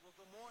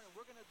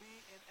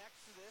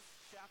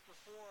Exodus chapter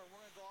 4, and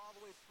we're going to go all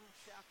the way through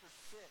chapter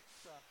 6.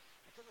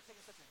 Because we're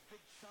taking such a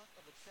big chunk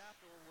of the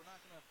chapter, we're not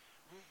going to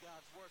read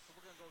God's word, so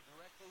we're going to go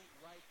directly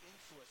right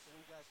into it. So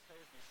you guys pray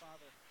with me.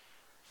 Father,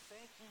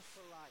 thank you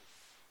for life.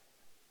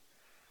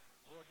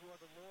 Lord, you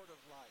are the Lord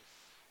of life.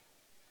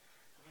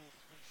 We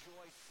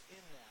rejoice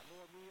in that.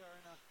 Lord, we are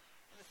in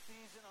a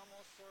season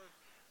almost for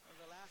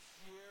the last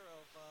year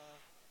of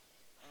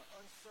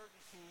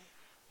uncertainty,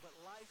 but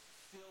life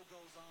still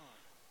goes on.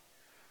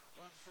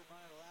 Well, I'm just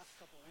reminded the last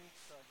couple of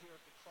weeks here at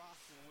the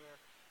Crossing where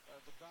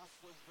the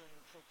gospel has been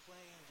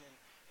proclaimed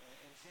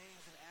and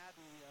James and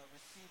Abby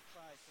received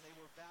Christ and they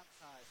were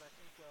baptized. I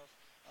think of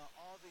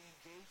all the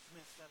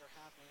engagements that are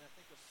happening. I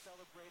think of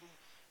celebrating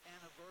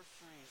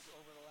anniversaries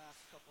over the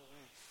last couple of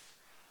weeks.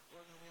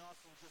 Lord, and we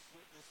also just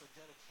witnessed a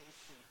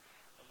dedication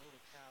of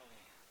little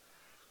Callie.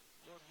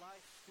 Lord,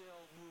 life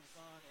still moves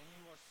on, and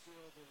you are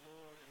still the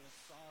Lord and the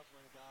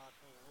sovereign God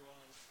who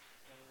runs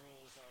and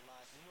rules our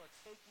lives. And you are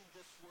taking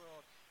this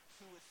world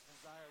to its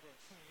desired end,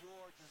 to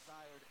your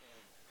desired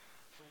end,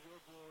 for your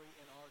glory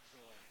and our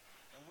joy.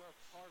 And we're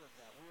a part of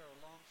that. We are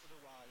along for the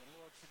ride. And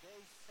Lord,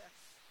 today's text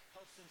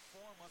helps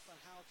inform us on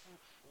how to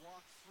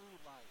walk through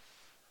life.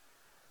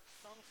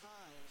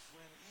 Sometimes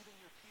when even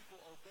your people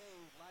obey,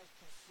 life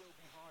can still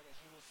be hard, as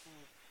you will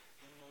see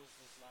in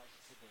Moses' life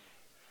today.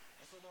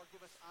 And so, Lord, give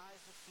us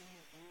eyes to see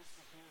and ears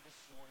to hear this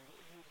morning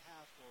what you would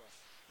have for us.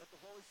 Let the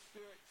Holy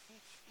Spirit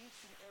teach each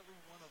and every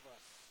one of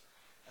us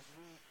as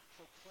we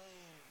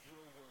proclaim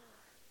your word.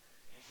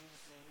 In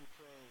Jesus' name we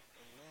pray,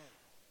 amen.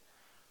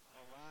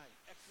 All right,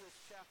 Exodus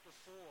chapter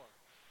 4.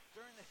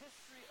 During the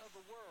history of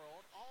the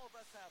world, all of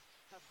us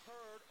have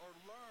heard or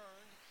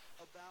learned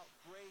about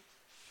great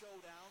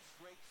showdowns,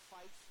 great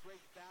fights,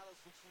 great battles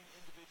between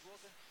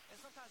individuals, and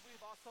sometimes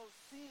we've also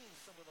seen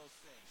some of those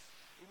things.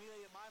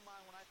 Immediately in my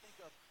mind, when I think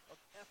of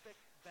epic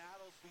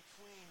battles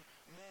between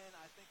men,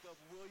 I think of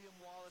William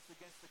Wallace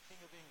against the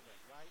King of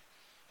England, right?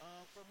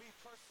 For me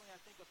personally,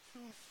 I think of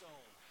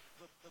Tombstone,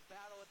 the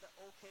battle at the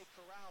OK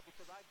Corral,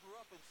 because I grew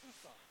up in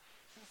Tucson,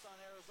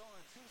 Arizona,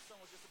 and Tombstone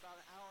was just about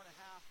an hour and a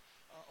half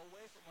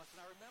away from us.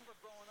 And I remember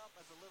growing up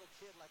as a little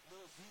kid, like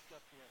little Zeke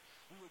up here,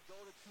 we would go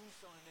to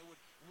Tombstone and they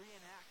would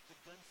reenact the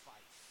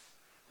gunfights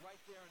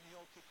right there in the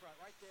OK Corral,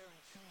 right there in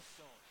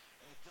Tombstone.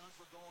 And the guns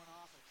were going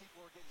off and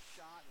people were getting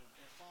shot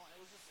and falling.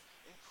 It was just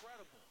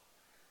incredible.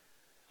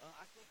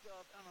 I think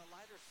of, on a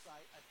lighter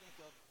side, I think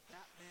of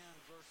Batman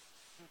versus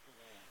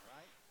Superman,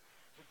 right?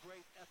 The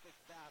great epic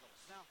battles.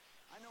 Now,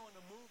 I know in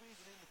the movies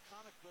and in the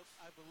comic books,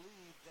 I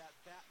believe that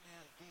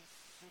Batman beats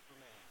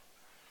Superman.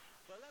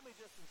 But let me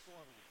just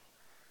inform you.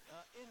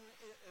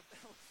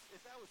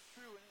 If that was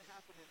true and it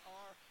happened in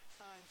our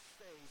time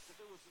space, if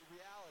it was a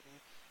reality,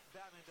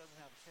 Batman doesn't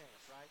have a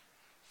chance, right?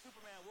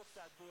 Superman whoops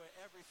that boy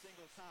every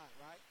single time,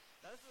 right?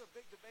 Now, this is a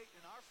big debate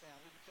in our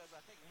family because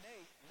I think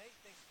Nate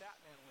thinks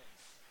Batman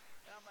wins.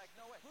 And I'm like,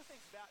 no way. Who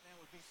thinks Batman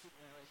would beat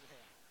Superman? Raise your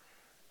hand.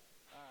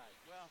 All right.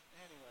 Well,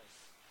 anyways.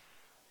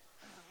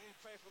 We need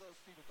to pray for those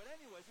people. But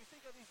anyways, we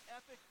think of these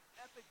epic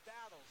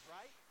battles,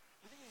 right?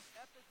 We think of these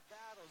epic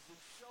battles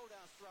and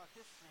showdowns throughout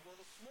history. Well,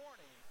 this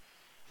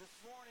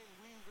morning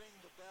we ring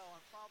the bell on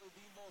probably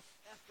the most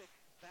epic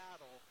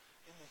battle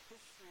in the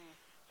history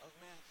of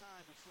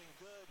mankind between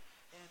good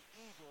and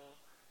evil,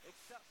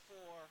 except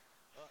for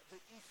the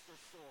Easter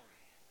story.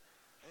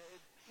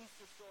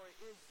 Easter story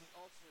is the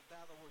ultimate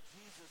battle where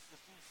Jesus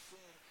defeats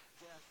sin,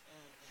 death,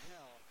 and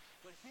hell.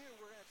 But here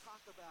we're going to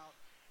talk about,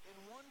 in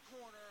one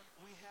corner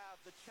we have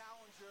the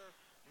challenger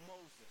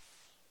Moses.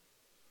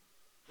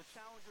 The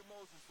challenger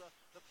Moses,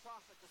 the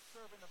prophet, the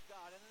servant of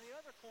God. And in the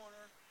other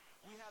corner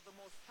we have the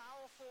most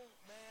powerful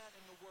man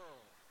in the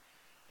world.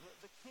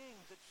 The king,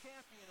 the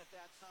champion at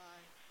that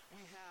time,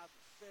 we have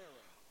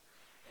Pharaoh.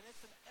 And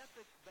it's an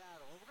epic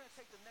battle. And we're going to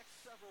take the next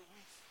several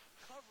weeks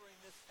covering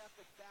this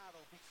epic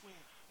battle between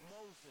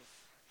Moses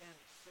and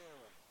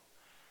Pharaoh.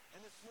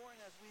 And this morning,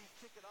 as we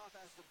kick it off,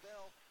 as the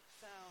bell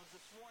sounds,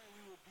 this morning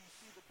we will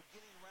see the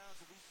beginning rounds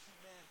of these two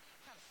men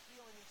kind of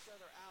feeling each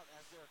other out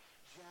as they're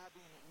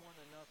jabbing one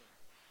another.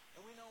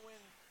 And we know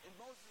in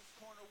Moses'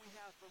 corner we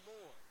have the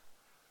Lord.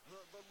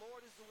 The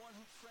Lord is the one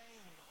who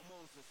trained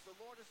Moses. The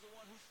Lord is the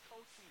one who's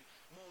coaching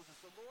Moses.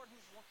 The Lord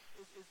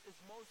is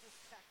Moses'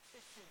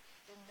 tactician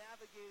in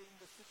navigating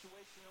the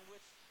situation in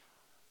which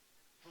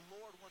the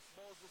Lord wants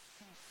Moses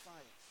to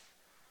fight.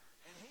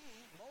 And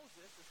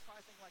Moses, is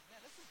probably thinking like,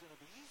 man, this is going to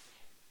be easy.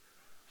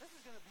 This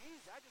is going to be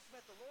easy. I just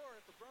met the Lord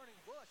at the burning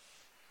bush.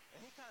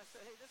 And he kind of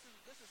said, hey,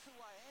 this is who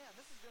I am.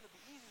 This is going to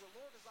be easy. The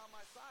Lord is on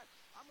my side.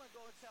 I'm going to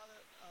go and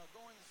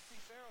go in to see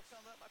Pharaoh,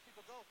 tell him, let my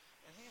people go.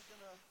 And he's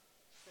going to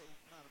say,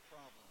 not a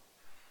problem.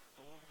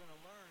 But what we're going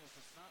to learn is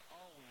it's not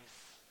always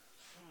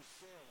smooth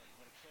sailing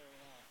when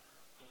carrying out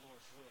the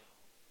Lord's will.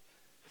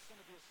 It's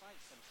going to be a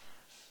fight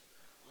sometimes.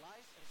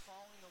 Life and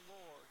following the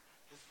Lord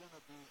is going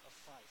to be a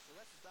fight. So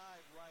let's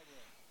dive right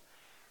in.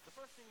 The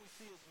first thing we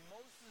see is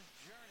Moses'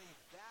 journey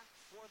back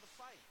for the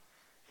fight.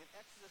 In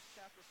Exodus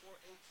chapter 4,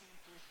 18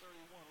 through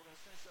 31. We're going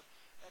to finish up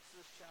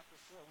Exodus chapter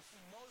 4. We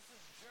see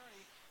Moses'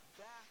 journey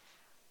back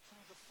to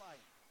the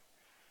fight.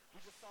 We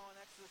we just saw in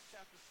Exodus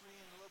chapter 3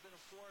 and a little bit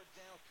of 4,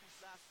 Daniel Peace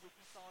last week,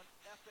 we saw an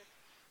epic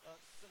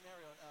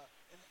scenario,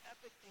 an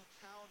epic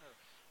encounter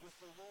with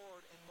the Lord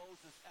and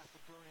Moses at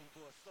the burning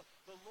bush.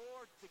 The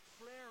Lord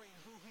declaring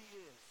who he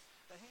is,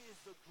 that he is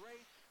the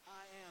great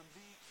I am,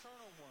 the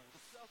eternal one,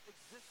 the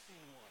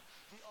self-existing one,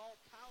 the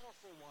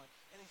all-powerful one.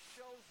 And he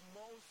shows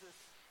Moses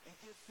and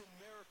gives him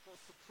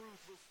miracles to prove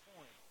his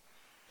point.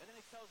 And then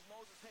he tells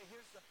Moses, hey,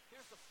 here's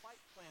the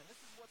fight plan. This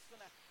is what's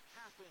going to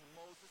happen,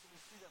 Moses. And we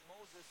see that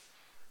Moses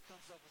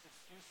comes up with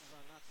excuses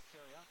on not to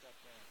carry out that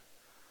plan.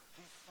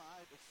 These 5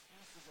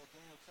 excuses that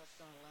Daniel touched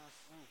on last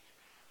week.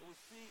 But we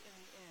see in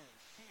the end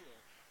here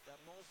that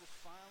Moses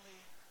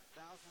finally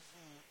bows his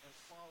knee and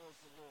follows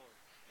the Lord.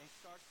 And he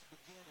starts to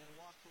begin and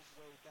walk his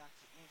way back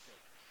to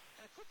Egypt.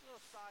 And a quick little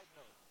side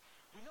note.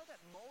 We know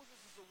that Moses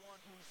is the one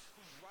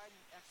who's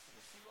writing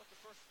Exodus. He wrote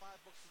the first 5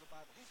 books of the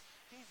Bible.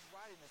 He's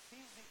writing this.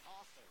 He's the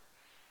author.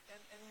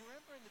 And you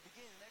remember in the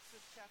beginning, in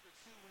Exodus chapter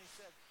 2, when he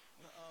said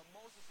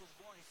Moses was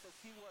born, he says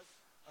he was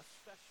a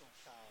special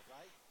child,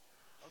 right?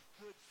 A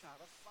good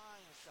child, a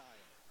fine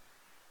child.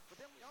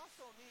 But then we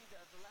also need,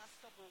 the last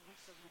couple of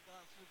weeks as we've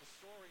gone through the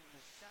story in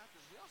these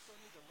chapters, we also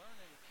need to learn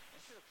and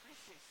should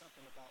appreciate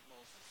something about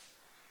Moses.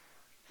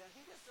 That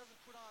he just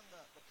doesn't put on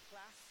the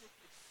plastic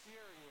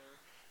exterior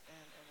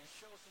and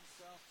shows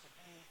himself to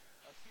be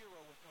a hero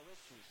with no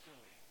issues, do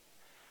we?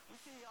 We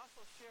see he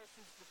also shares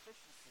his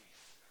deficiencies,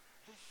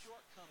 his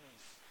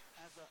shortcomings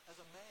as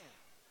a man,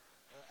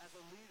 as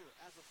a leader,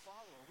 as a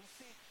follower. We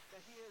see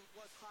that he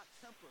was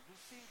hot-tempered. We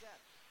see that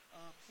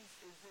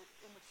his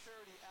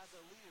immaturity as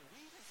a leader.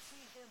 We even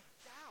see him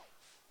doubt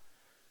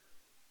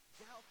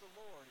the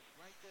Lord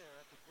right there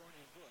at the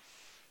burning bush.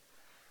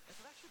 And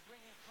so that should bring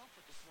you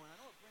comfort this morning. I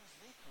know it brings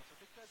me comfort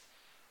because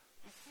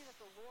we see that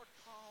the Lord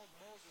called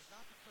Moses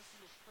not because he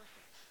was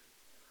perfect,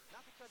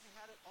 not because he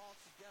had it all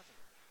together.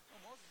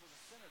 No, Moses was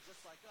a sinner just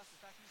like us. In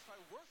fact, he was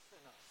probably worse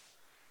than us.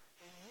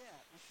 And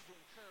yet, we should be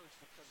encouraged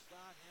because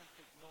God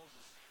handpicked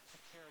Moses to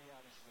carry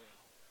out his will.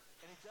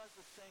 And he does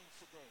the same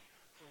today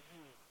for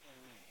you and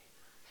me.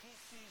 He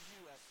sees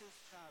you as his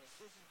child, as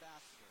his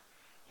ambassador,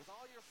 with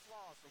all your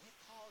flaws, but he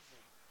calls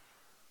you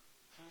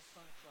to his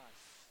son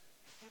Christ.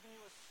 He's giving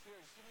you a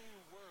spirit. He's giving you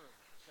a word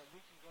so that we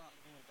can go out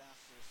and be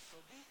ambassadors. So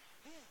be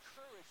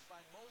encouraged by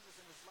Moses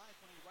in his life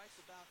when he writes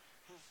about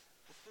his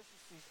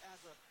deficiencies as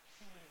a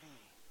human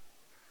being.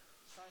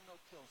 Side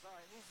note kills. All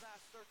right, in these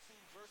last 13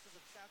 verses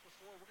of chapter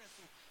 4, we're going to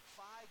see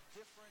 5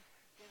 different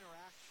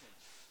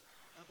interactions.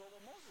 But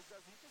what Moses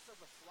does, he just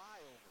does a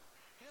flyover.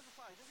 He doesn't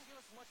fly. He doesn't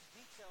give us much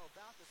detail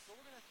about this. So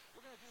we're going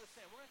to do the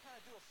same. We're going to kind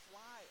of do a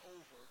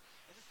flyover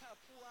and just kind of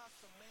pull out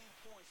some main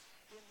points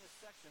in this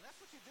section. That's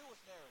what you do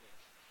with narrative.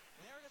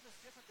 Narrative is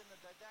different than the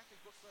didactic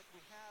books like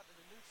we have in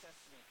the New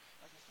Testament,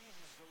 like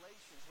Ephesians,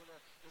 Galatians, where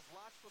there's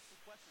logical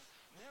sequences.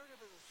 Narrative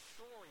is a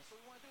story. So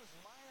what we want to do is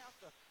mine out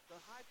the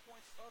high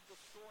points of the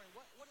story.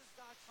 What is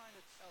God trying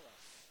to tell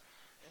us?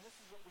 And this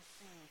is what we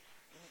see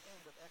in the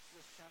end of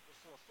Exodus chapter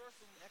 4. First,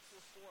 in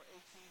Exodus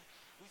 4:18,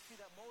 we see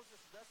that Moses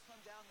does come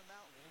down the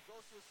mountain, and he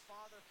goes to his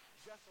father,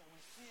 Jethro.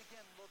 We see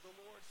again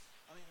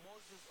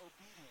Moses'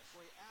 obedience,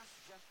 where he asks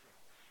Jethro,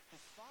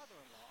 his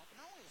father-in-law, but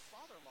not only his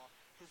father-in-law,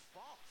 his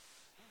boss.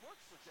 He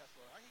works for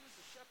Jethro. Right? He was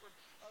the shepherd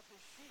of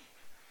his sheep.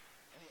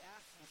 And he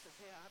asks him, he says,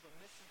 hey, I have a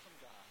mission from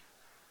God.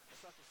 And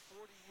so after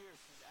 40 years,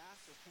 he's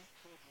asked if he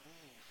could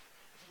leave.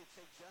 If he could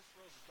take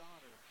Jethro's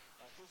daughter,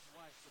 his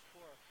wife,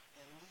 Zipporah,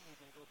 and leave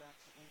and go back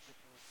to Egypt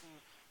and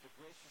receive the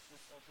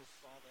graciousness of his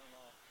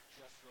father-in-law,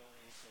 Jethro.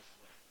 And he says,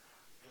 look,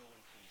 go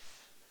in peace.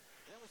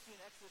 And then we see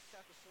in Exodus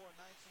chapter 4,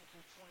 19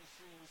 through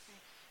 23, we see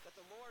that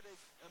the Lord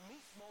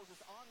meets Moses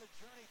on the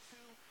journey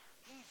to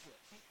Egypt.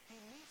 He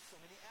meets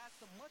him and he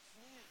asks him much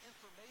needed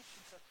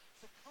information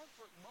to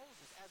comfort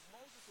Moses as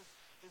Moses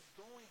is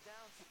going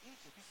down to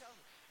Egypt. He tells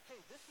him, hey,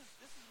 this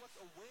is what's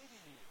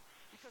awaiting you.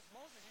 Because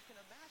Moses, you can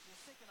imagine,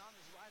 he's taking on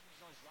his ride,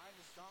 he's riding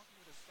his donkey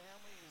with his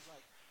family, and he's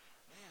like,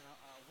 man,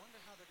 I wonder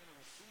how they're going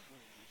to receive me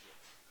in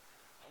Egypt.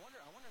 I wonder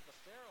if the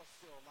Pharaoh's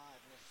still alive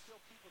and there's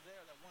still people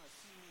there that want to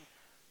see me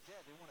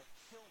dead. They want to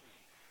kill me.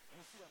 And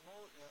we see that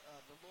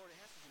the Lord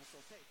answers him and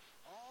says, hey,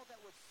 all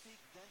that would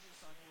seek vengeance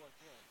on you are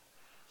dead.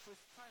 So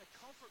he's trying to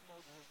comfort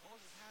Moses as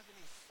Moses having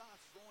these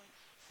thoughts going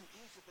to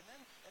Egypt.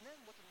 And then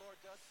what the Lord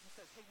does, he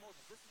says, hey,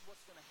 Moses, this is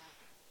what's going to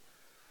happen.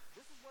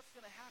 This is what's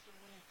going to happen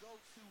when you go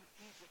to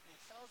Egypt. And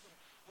he tells him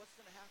what's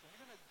going to happen.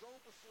 You're going to go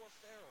before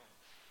Pharaoh.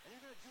 And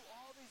you're going to do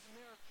all these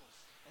miracles.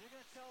 And you're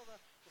going to tell the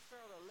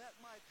Pharaoh to let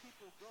my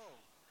people go.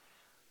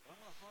 But I'm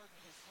going to harden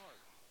his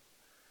heart.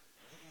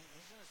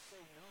 He's going to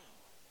say no.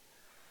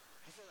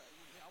 He said,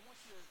 I want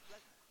you to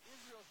let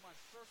Israel's my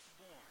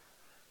firstborn.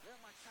 They're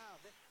my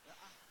child.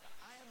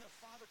 I am their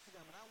father to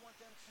them, and I want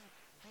them to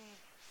be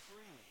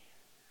free.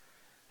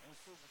 And it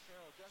says the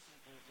Pharaoh doesn't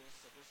do this,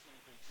 so there's going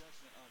to be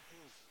judgment on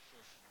his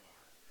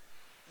firstborn.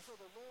 And so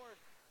the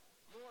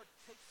Lord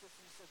takes this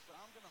and he says, but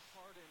I'm going to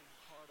harden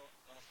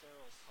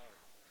Pharaoh's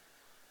heart.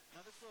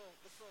 Now this little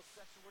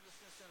section, we're just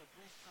going to spend a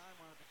brief time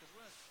on it because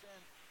we're going to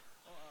spend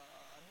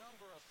a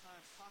number of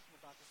times talking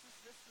about this.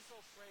 This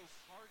whole phrase,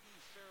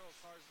 hardening Pharaoh's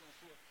heart, is going to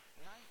appear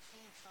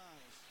 19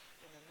 times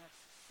in the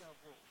next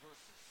several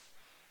verses.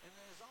 And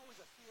there's always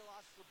a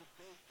theological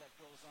debate that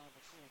goes on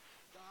between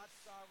God's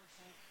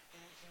sovereignty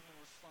and human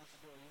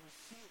responsibility. And we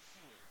see it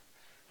here.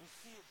 We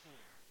see it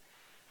here.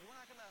 And we're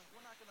not gonna,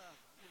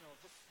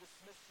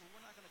 dismiss you.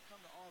 We're not gonna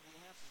come to all the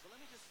answers. But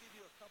let me just give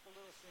you a couple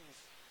little things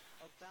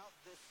about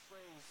this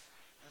phrase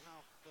and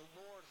how the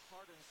Lord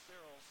hardens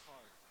Pharaoh's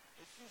heart.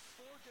 It's used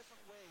 4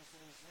 different ways in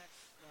these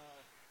next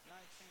 19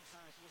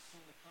 times we'll see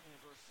in the coming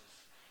verses.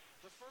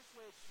 The first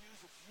way it's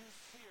used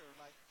here,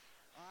 like,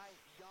 I,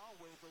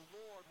 Yahweh, the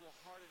Lord, will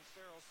harden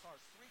Pharaoh's heart.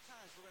 3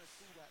 times we're going to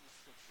see that in the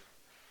scripture.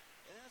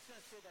 And then it's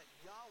going to say that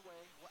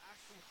Yahweh will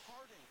actually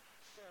harden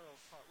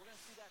Pharaoh's heart. We're going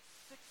to see that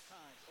 6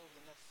 times over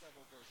the next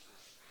several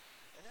verses.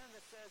 And then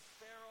it says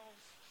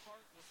Pharaoh's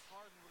heart was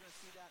hardened. We're going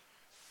to see that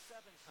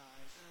 7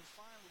 times. And then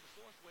finally, the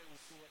 4th way we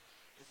see it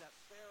is that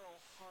Pharaoh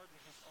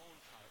hardened his own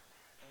heart.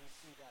 And we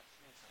see that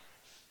 3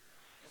 times.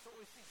 And so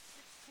we see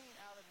 16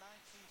 out of 19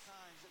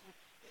 times.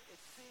 It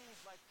seems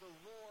like the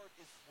Lord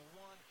is the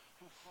one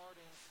who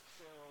hardens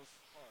Pharaoh's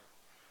heart.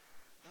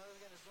 Now,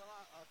 again, there's a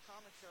lot of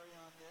commentary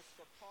on this,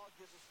 but Paul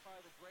gives us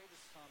probably the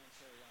greatest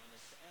commentary on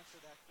this to answer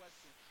that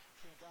question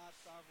between God's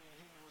sovereignty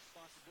and human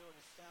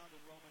responsibility is found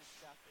in Romans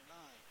chapter 9,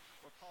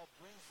 where Paul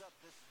brings up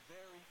this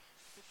very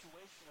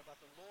situation about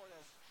the Lord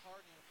as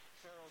hardening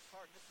Pharaoh's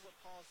heart. And this is what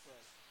Paul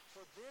says.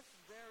 For this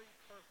very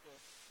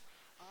purpose,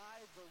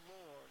 I, the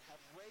Lord, have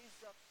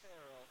raised up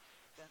Pharaoh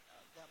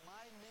that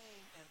my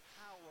name and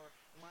power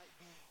might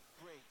be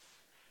great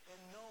and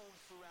known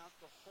throughout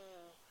the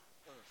whole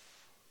earth.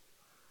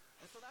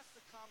 And so that's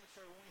the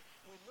commentary. When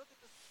we look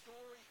at the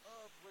story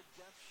of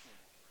redemption,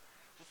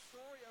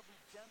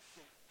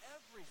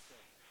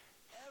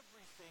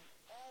 everything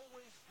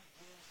always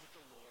begins with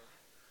the Lord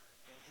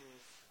and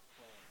his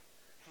plan,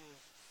 his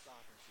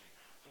sovereignty,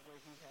 the way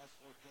he has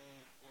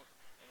ordained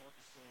and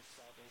orchestrated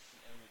salvation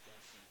and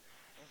redemption.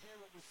 And here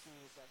what we see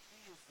is that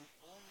he is the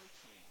only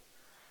king.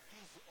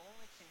 He's the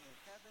only king in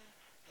heaven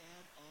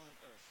and on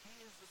earth. He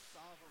is the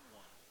sovereign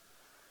one.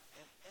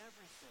 And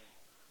everything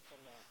from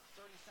a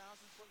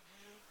 30,000-foot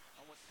view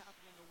on what's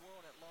happening in the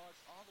world at large,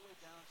 all the way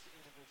down to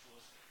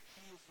individuals,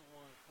 he is the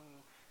one who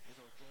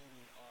is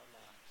ordaining our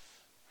lives.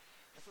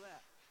 And so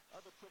that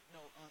other quick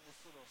note on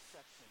this little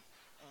section.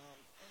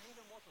 And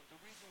even more so, the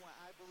reason why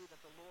I believe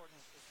that the Lord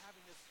is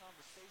having this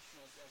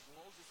conversation as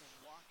Moses is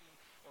walking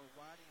or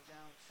riding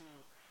down to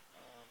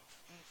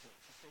Egypt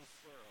to face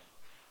Pharaoh.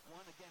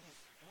 One, again, he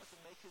wants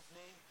to make his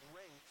name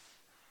great,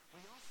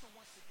 but he also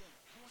wants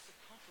to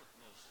comfort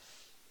Moses.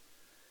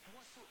 He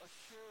wants to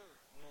assure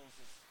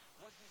Moses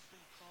what he's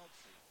been called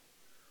to.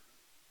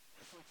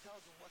 And so he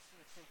tells him what's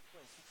going to take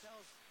place. He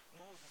tells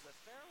Moses that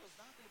Pharaoh is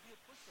not going to be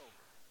a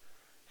pushover.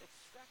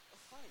 Expect a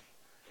fight.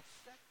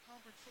 Expect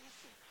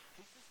confrontation.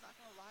 He's just not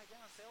going to lie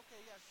down and say,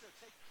 okay, yeah, sure,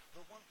 take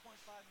the 1.5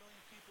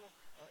 million people,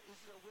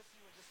 Israel with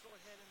you, and just go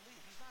ahead and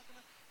leave. He's not going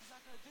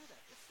to do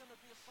that. It's going to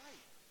be a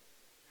fight.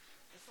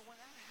 And so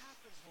when that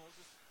happens,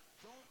 Moses,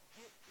 don't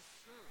get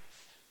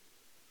discouraged.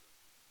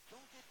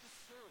 Don't get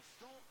discouraged.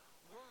 Don't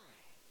worry.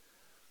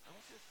 I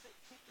want you to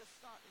keep this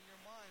thought in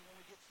your mind when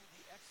we get to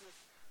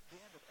the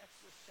end of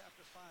Exodus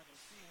chapter 5 and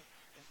see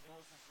if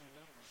Moses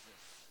remembers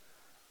this.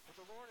 What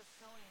the Lord is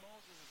telling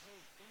Moses is, hey,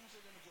 things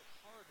are going to get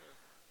harder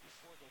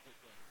before they get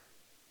better.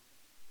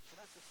 So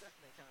that's the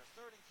second encounter.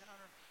 Third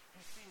encounter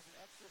we see is in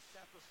Exodus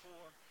chapter 4,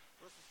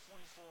 verses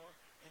 24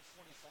 and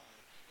 25.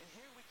 And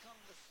here we come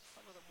to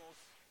some of the most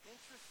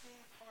interesting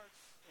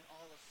parts in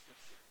all of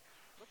Scripture.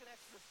 Look at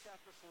Exodus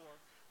chapter 4,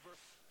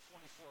 verse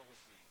 24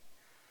 with me.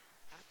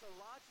 At the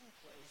lodging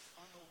place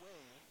on the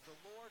way, the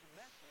Lord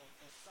met him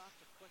and sought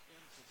to put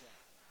him to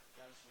death.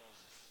 That is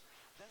Moses.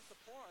 Then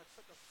Zipporah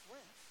took a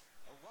flint,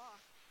 a rock,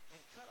 and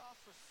cut off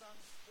her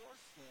son's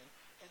foreskin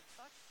and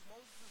touched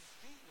Moses'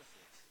 feet with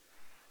it.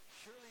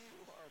 Surely you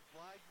are a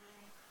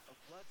bridegroom of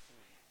blood to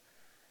me.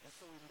 And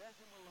so he let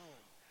him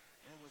alone.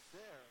 And it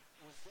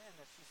was then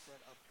that she said,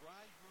 a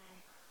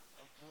bridegroom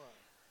of blood,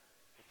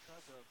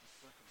 because of the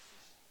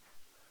circumcision.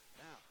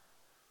 Now,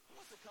 who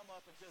wants to come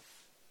up and just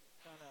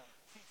kind of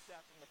teach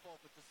that from the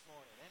pulpit this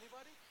morning?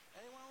 Anybody?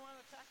 Anyone want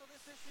to tackle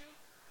this issue?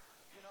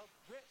 You know,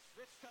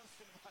 Rich comes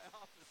to my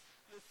office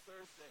this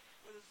Thursday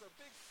with a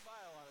big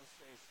smile on his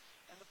face.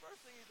 And the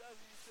first thing he does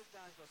is he sits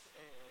down and goes,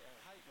 hey,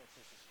 how are you going to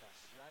teach this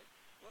passage, right?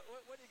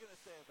 What are you going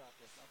to say about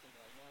this? I'm thinking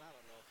like, man, I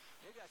don't know.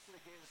 Maybe I should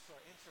have gave this to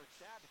our intern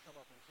Chad to come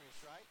up and preach,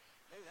 right?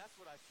 Maybe that's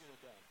what I should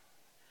have done.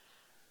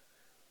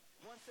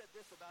 One said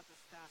this about this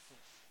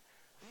passage.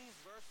 These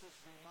verses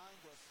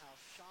remind us how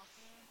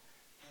shocking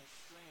and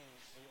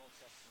strange the Old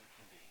Testament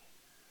can be.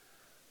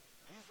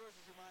 These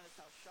verses remind us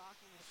how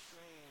shocking and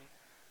strange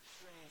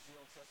the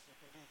Old Testament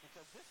can be,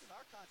 because this, in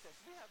our context,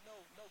 we have no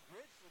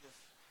grid for this,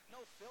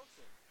 no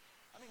filter.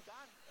 I mean,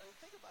 God,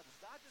 think about this.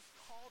 God just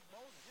called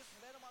Moses, just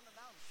met him on the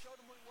mountain, showed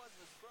him who he was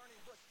in this burning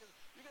bush.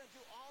 You're going to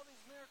do all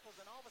these miracles,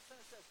 and all of a sudden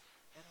it says,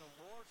 and the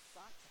Lord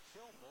sought to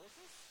kill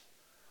Moses?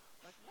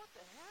 Like, what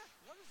the heck?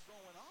 What is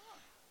going on?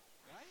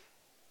 Right?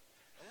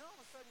 And then all of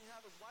a sudden you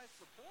have his wife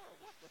Zipporah.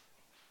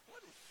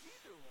 What is she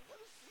doing?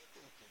 What is she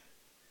thinking?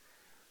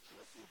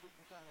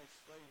 kind of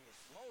explain this.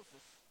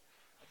 Moses,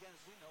 again,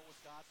 as we know, was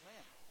God's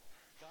man.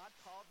 God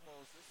called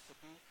Moses to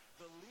be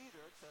the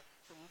leader,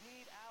 to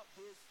lead out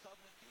his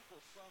covenant people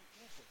from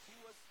Egypt. He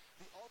was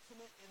the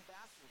ultimate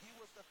ambassador. He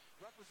was the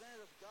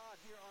representative of God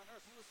here on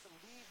earth. He was to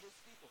lead his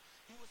people.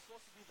 He was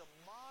supposed to be the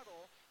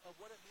model of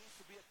what it means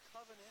to be a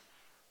covenant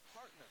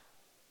partner,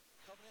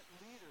 covenant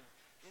leader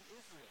in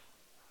Israel.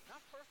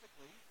 Not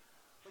perfectly,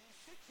 but you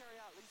should carry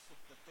out at least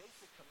the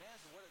basic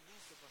commands of what it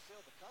means to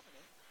fulfill the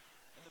covenant.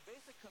 And the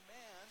basic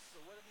commands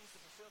for what it means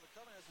to fulfill the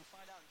covenant, as we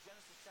find out in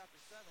Genesis chapter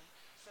 17,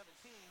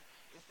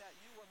 is that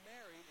you were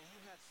married and you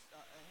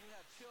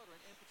had children,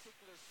 in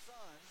particular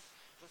sons.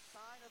 The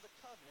sign of the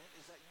covenant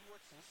is that you were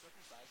to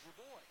circumcise your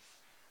boys.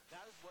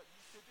 That is what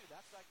you should do.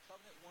 That's like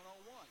covenant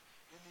 101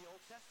 in the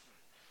Old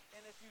Testament.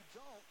 And if you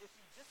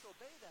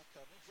disobey that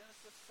covenant,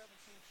 Genesis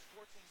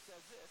 17:14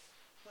 says this,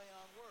 play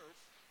on words,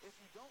 if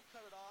you don't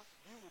cut it off,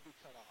 you will be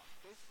cut off.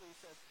 Basically, it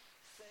says,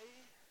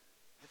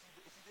 if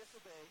you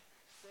disobey,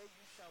 say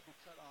you shall be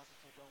cut off if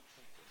you don't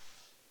keep this.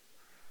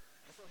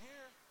 And so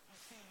here you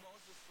see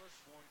Moses'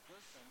 firstborn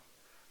Gershom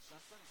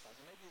not circumcised,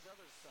 and maybe his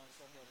other sons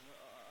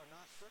are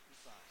not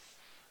circumcised.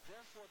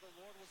 Therefore, the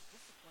Lord was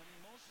disciplining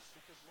Moses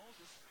because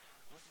Moses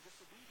was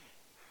disobedient.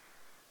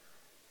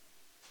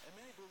 And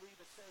many believe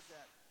it says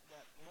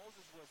that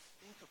Moses was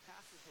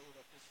incapacitated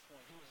at this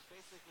point. He was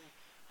basically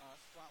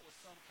thought with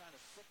some kind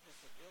of sickness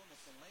or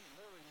illness and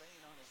literally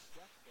laying on his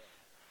deathbed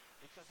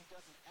because he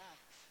doesn't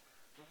act.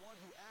 The one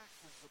who acts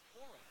is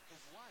Zipporah,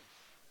 his wife.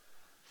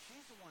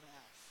 She's the one who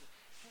acts.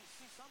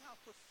 She somehow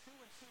puts two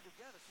and two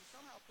together. She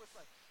somehow puts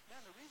man,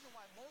 the reason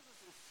why Moses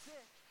is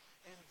sick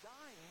and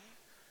dying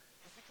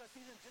is because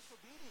he's in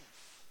disobedience.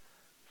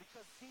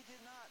 Because he did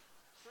not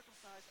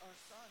circumcise our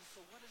son.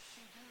 So what does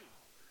she do?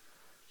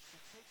 She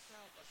takes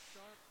out a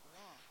sharp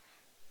rock.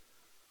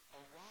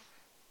 A rock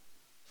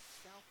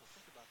scalpel.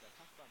 Think about that.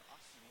 Talk about an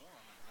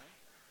oxymoron, right?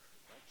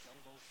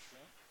 Jumbo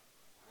shrimp,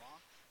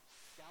 rock,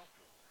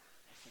 scalpel.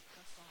 And she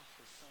cuts off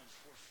her son's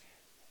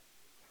foreskin.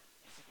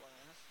 You think, well,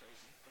 that's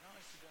crazy. But not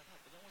only she does that,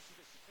 but then what she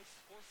does, she takes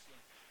the foreskin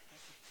and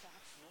she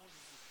taps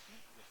Moses'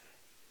 feet with it.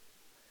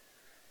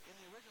 In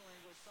the original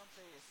language, some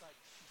say it's like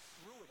she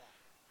threw it at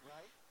him,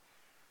 right?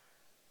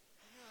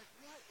 And you're like,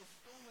 what is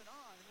going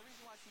on? And the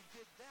reason why she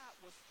did that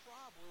was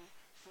probably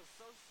to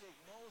associate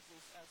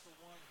Moses as the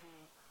one who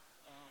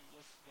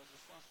was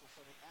responsible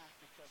for the act,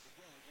 because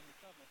again, in the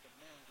covenant, the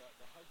man,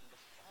 the husband,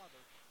 the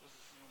father was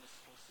the one that's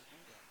supposed to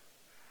do that.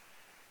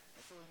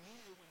 And so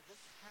immediately when this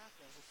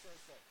happens, it says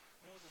that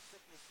Moses'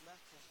 sickness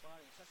left his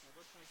body. In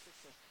verse 26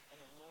 says, and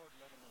the Lord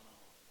let him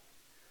alone.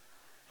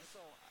 And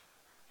so,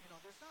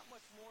 there's not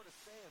much more to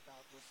say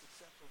about this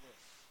except for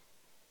this.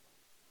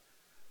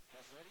 You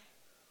guys ready?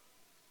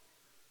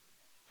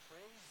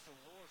 Praise the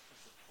Lord for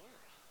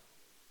Zipporah,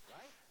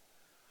 right?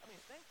 I mean,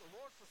 thank the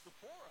Lord for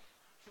Zipporah.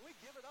 Can we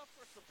give it up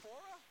for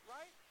Zipporah,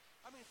 right?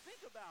 I mean,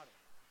 think about it.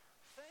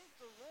 Thank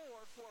the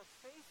Lord for a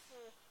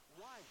faithful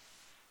wife.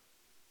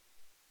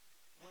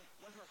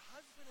 When her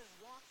husband is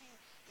walking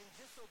in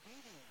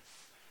disobedience,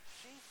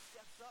 she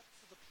steps up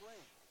to the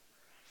plate.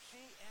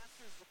 She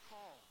answers the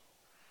call.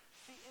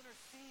 She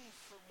intercedes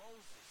for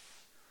Moses.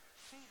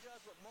 She does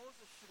what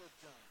Moses should have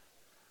done.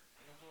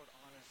 And the Lord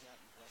honors that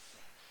and blesses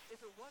that. If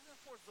it wasn't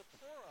for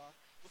Zipporah,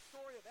 the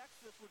story of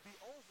Exodus would be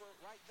over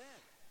right then.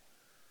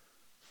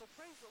 So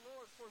praise the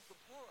Lord for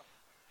Zipporah.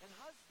 And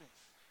husbands,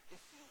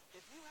 if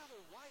you have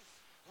a wife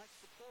like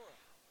Zipporah,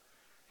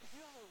 if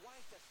you have a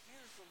wife that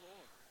fears the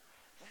Lord,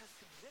 that has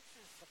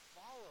convictions to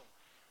follow,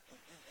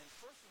 and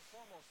first and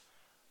foremost,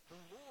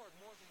 the Lord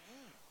more than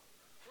you.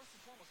 First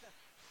and foremost,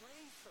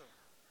 praise her.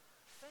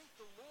 Thank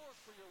the Lord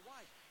for your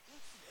wife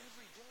each and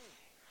every day.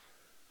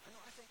 I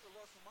know I thank the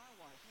Lord for my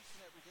wife each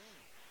and every day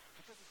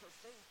because of her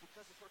faith,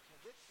 because of her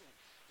conviction,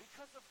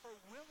 because of her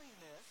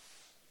willingness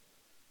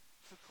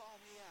to call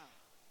me out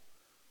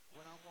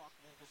when I'm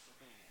walking in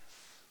disobedience.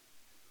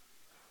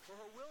 For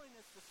her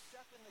willingness to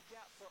step in the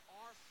gap for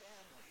our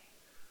family.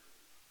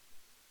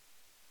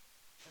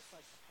 Just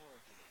like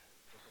Zipporah did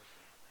for her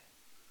family.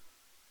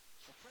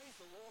 So praise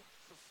the Lord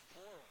for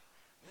Zipporah.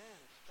 Men,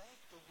 thank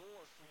the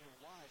Lord for your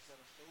wives that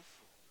are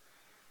faithful.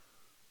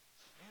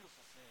 It's a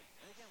beautiful thing.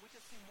 And again, we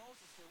just see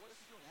Moses here. What is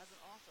he doing? As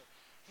an author,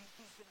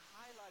 he's been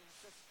highlighting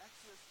since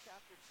Exodus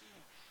chapter 2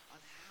 on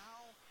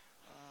how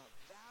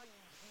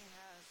valued he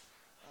has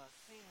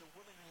seen the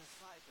women in his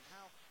life and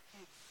how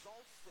he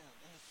exalts them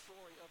in the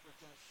story of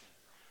redemption.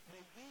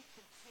 May we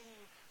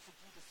continue to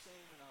do the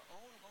same in our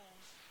own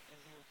homes and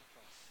here at the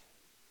crossing.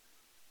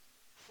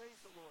 Praise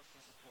the Lord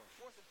for support.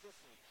 Fourth and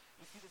fifthly,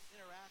 we see this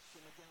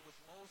interaction again with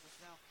Moses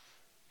now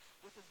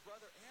with his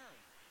brother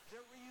Aaron.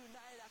 They're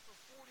reunited after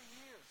 40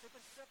 years. They've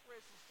been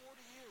separated for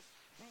 40 years,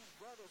 these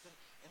brothers.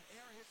 And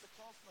Aaron hears the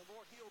call from the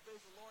Lord. He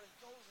obeys the Lord and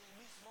goes and he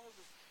meets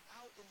Moses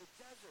out in the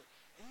desert.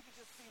 And you can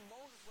just see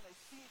Moses when they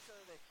see each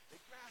other. They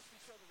grasp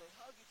each other. They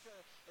hug each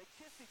other. They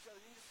kiss each other.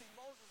 And you can see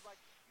Moses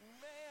like,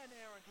 man,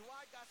 Aaron, do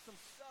I got some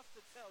stuff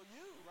to tell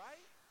you,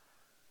 right?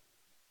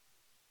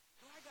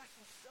 I got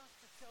some stuff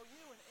to tell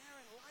you, and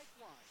Aaron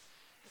likewise.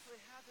 And so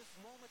they have this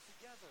moment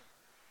together.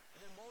 And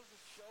then Moses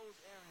shows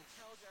Aaron and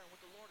tells Aaron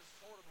what the Lord has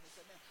told him. And he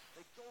said, man,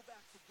 they go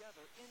back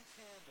together in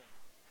tandem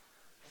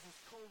as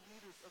these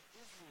co-leaders of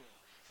Israel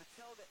to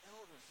tell the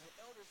elders. And the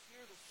elders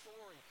hear the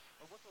story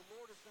of what the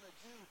Lord is going to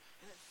do.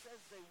 And it says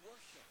they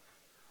worship.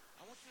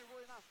 I want you to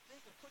really not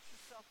think and put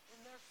yourself in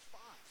their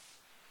spots.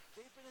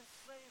 They've been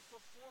enslaved for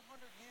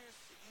 400 years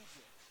to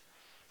Egypt.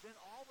 Then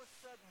all of a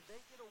sudden,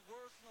 they get a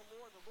word from the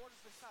Lord. The Lord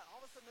has been silent.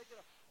 All of a sudden, they get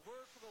a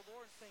word from the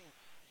Lord saying,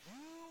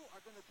 you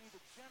are going to be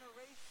the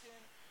generation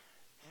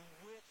in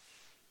which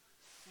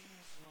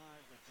sees my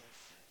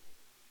redemption.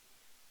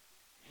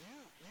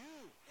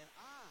 You and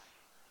I,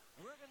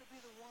 we're going to be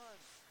the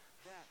ones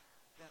that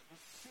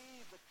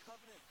receive the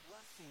covenant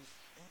blessings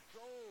and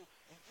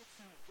get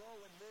to go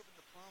and live in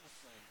the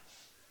promised land.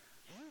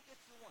 You get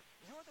to one.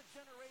 You're the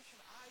generation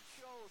I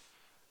chose,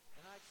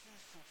 and I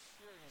choose to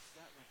experience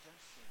that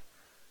redemption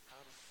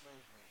out of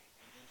slavery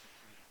and into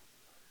freedom.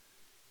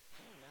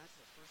 Can you imagine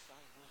the first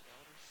time of those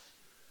elders?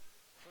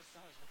 First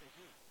time is what they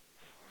do.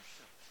 They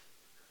worshiped.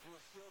 They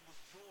were filled with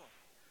joy.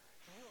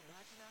 Can you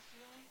imagine that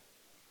feeling?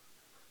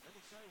 Let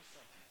me tell you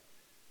something.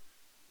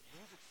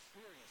 You've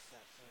experienced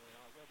that feeling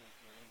already if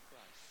you're in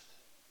Christ.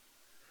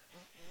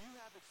 You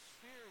have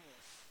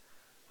experienced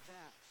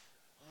that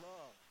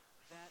love,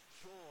 that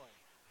joy,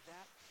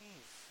 that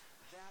peace,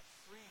 that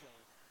freedom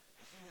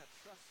if you have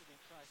trusted in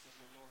Christ as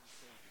your Lord and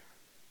Savior.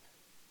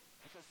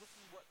 Because this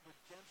is what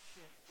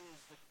redemption is.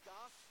 The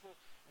gospel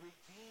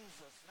redeems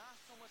us, not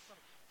so much from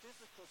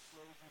physical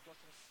slavery, but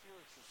from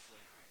spiritual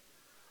slavery.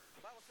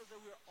 The Bible says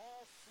that we are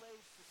all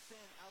slaves to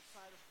sin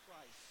outside of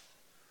Christ.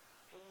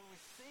 But when we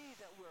see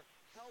that we're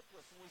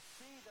helpless, when we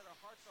see that our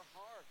hearts are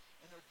hard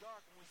and they're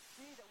dark, when we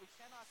see that we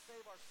cannot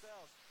save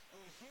ourselves, and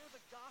we hear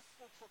the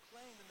gospel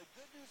proclaimed and the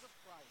good news of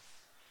Christ,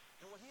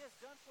 and what he has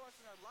done for us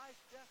in our life,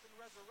 death, and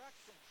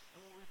resurrection,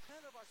 and when we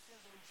repent of our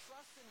sins and we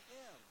trust in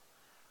him,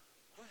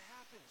 what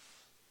happens?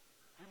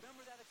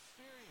 Remember that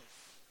experience.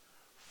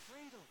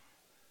 Freedom,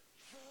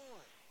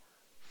 joy,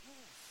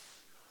 peace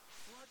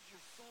floods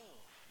your soul.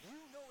 You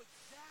know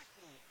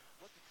exactly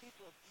what the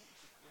people of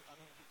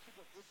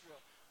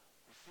Israel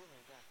were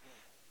feeling back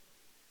then.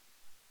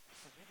 I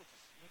said, you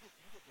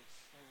get to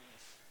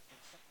experience in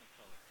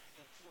Technicolor,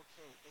 in 4K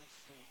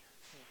HD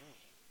TV,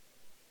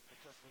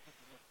 because we get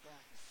to look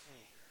back and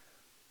see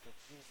that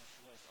Jesus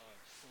was our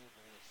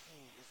Savior, that he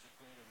is the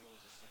greater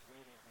Moses, the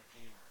greater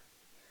Redeemer.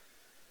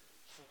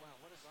 So wow,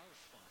 what is our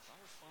response?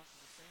 Our response is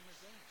the same as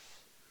theirs.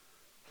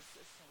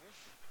 It's to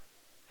worship.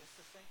 It's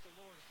to thank the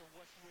Lord for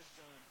what he has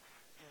done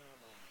in our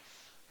lives.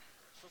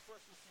 So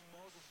first we see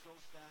Moses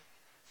goes back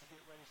to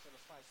get ready for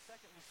the fight.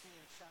 Second, we see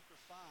in chapter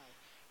 5,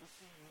 we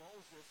see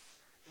Moses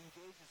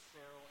engages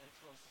Pharaoh and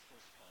throws the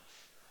first punch.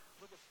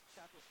 Look at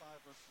chapter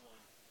 5, verse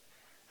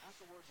 1.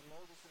 Afterwards,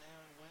 Moses and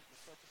Aaron went and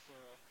said to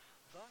Pharaoh,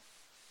 thus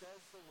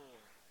says the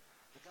Lord,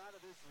 the God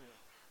of Israel,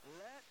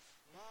 let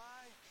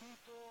my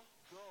people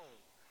go,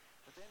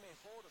 that they may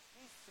hold a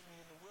feast to me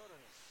in the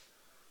wilderness.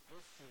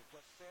 Verse 2,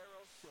 but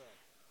Pharaoh said,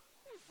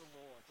 who is the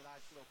Lord that I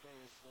should obey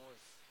his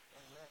voice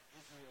and let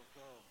Israel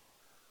go?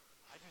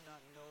 I do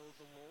not know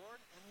the Lord,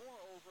 and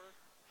moreover,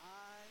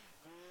 I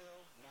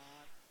will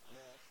not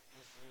let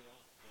Israel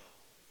go.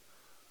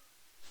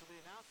 So the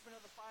announcement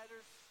of the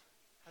fighters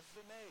has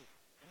been made.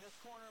 In this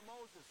corner,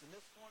 Moses. In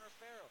this corner,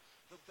 Pharaoh.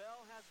 The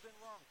bell has been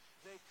rung.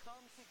 They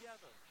come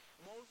together.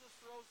 Moses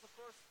throws the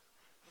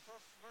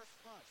first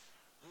punch.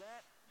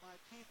 Let my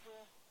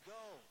people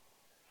go.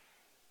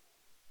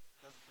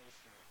 Doesn't face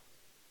Pharaoh.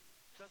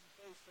 Doesn't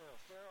face Pharaoh.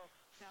 Pharaoh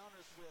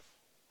counters with,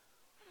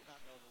 I do not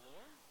know the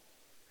Lord.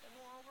 And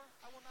moreover,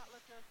 I will not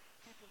let their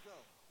people go.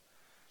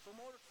 So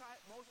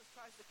Moses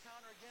tries to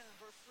counter again in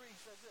verse 3.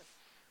 He says this,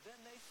 then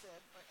they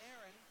said,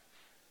 Aaron,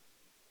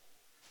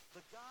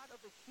 the God of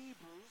the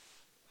Hebrews,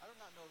 I do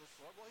not know this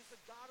Lord. Well, he's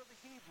the God of the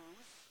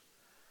Hebrews,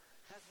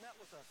 has met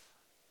with us.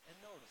 And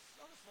notice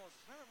Moses.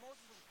 Remember,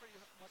 Moses was pretty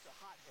much a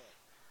hothead.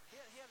 He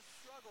had a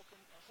struggle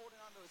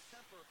holding on to his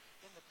temper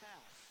in the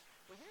past.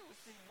 But here we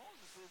see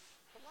Moses is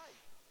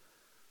polite.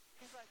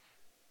 He's like,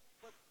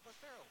 but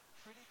Pharaoh,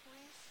 pretty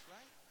please,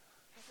 right?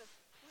 He says,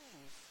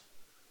 please,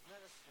 let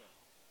us go.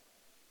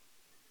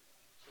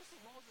 So you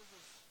see,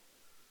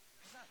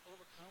 he's not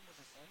overcome with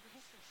his anger.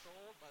 He's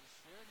controlled by the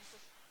Spirit. He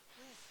says,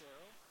 please,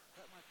 Pharaoh,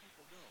 let my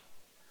people go.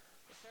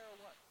 But Pharaoh,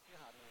 what?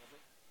 He'll have none of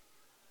it.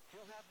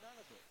 He'll have none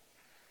of it.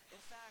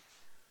 In fact,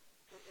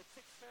 it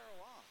ticks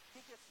Pharaoh off.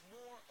 He gets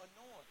more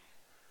annoyed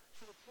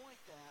to the point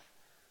that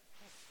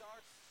he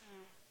starts to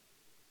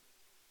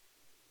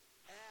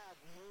add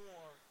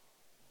more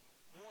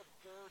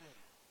burden.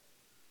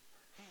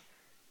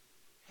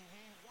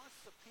 He wants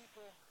the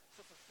people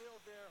to fulfill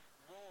their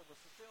role, to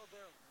fulfill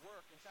their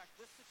work. In fact,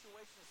 this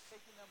situation is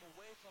taking them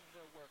away from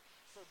their work.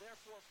 So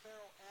therefore,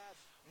 Pharaoh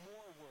adds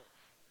more work,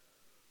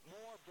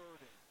 more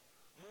burden,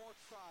 more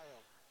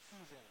trial to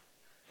them.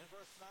 In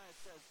verse 9 it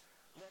says,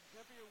 let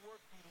heavier work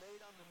be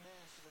laid on the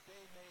men so that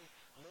they may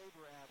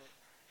labor at it,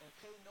 and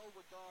pay no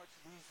regard to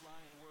these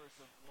lying words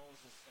of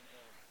Moses and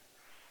Aaron.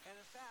 And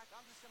in fact,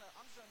 I'm just gonna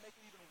make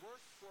it even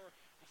worse for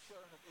the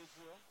children of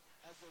Israel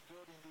as they're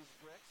building these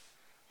bricks.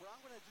 What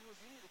I'm going to to do is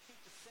you need to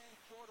keep the same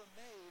quota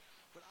made,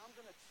 but I'm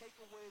going to take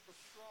away the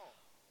straw.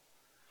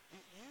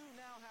 You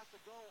now have to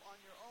go on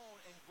your own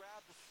and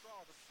grab the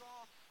straw. The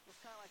straw was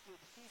kind of like the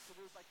adhesive.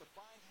 It was like the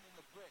binding in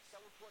the bricks.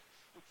 That was what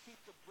would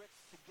keep the bricks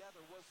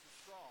together, was the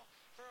straw.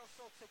 Pharaoh's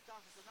so ticked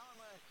off. He said, now I'm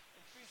going to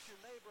increase your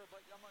labor,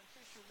 but I'm going to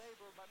increase your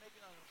labor by making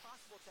it an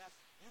impossible task.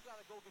 You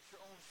got to go get your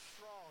own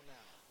straw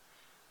now.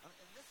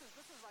 And this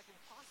is like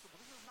impossible.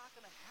 This is not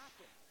going to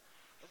happen.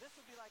 And this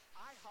would be like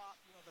IHOP,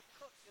 the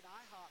cooks in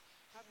IHOP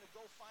having to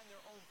go find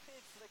their own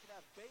pigs so they can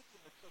have bacon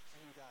to cook for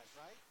you guys,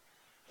 right?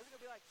 This is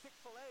going to be like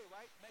Chick-fil-A,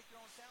 right? Make your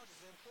own sandwiches.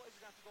 The employees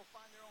are going to have to go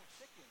find their own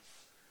chickens.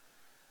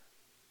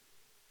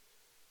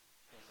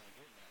 Because I'm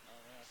getting that. Oh,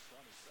 man, that's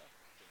funny stuff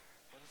right there.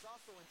 But it's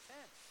also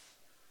intense.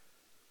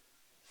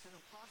 It's an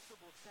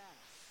impossible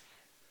task.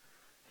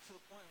 And to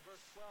the point in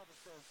verse 12 it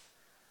says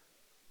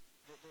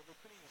that they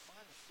couldn't even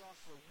find the straw,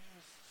 so they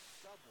used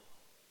stubble.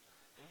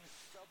 They used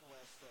stubble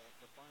as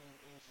the binding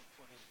agent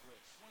for these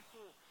bricks. One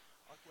cool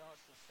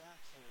archaeological fact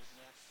here is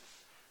in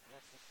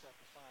Exodus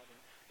chapter 5.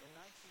 In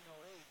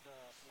 1908,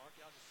 some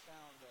archaeologists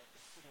found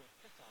the city of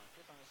Pithom.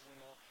 Pithom, as we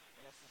know,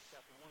 in Exodus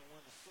chapter 1, one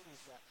of the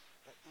cities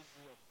that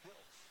Israel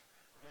built,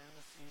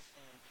 Ramesses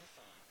and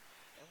Pithom.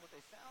 And what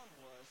they found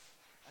was,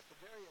 at the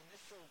very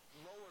initial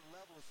lower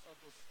levels of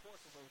this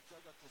course, as they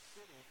dug up the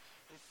city,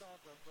 they saw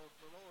the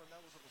lower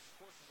levels of the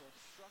courses or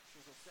the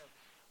structures that said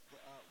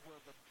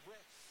where the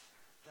bricks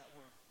that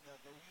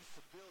they used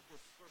to build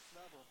this first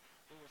level,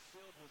 they were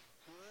filled with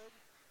good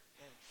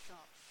and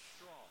chopped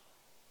straw.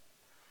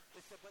 They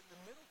said, but in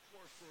the middle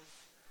courses,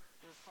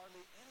 there's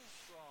hardly any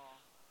straw,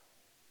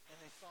 and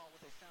they saw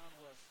what they found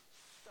was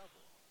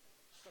stubble.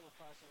 Stubble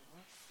products from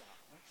wheat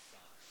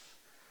stalks.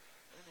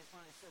 And then they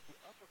finally said the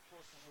upper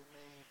courses were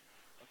made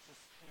of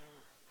just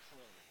pure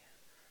clay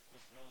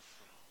with no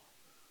straw.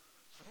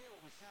 So here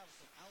what we have is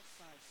some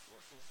outside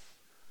sources,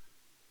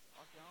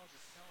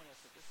 archaeologists telling us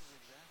that this is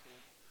exactly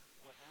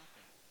what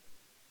happened.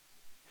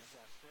 Is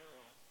that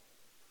Pharaoh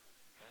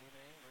got even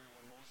angry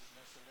when Moses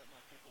said, let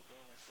my people go,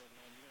 and said,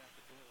 man, you're going to have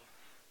to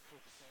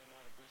put the same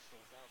amount of bricks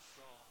without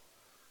straw,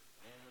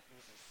 and look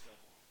using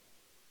stubble.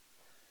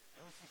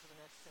 And we see for the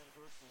next 10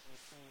 verses, we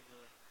see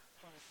the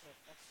punishment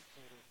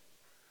executed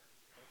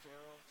from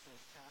Pharaoh to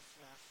his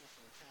taskmasters,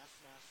 from the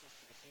taskmasters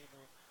to the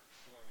Hebrew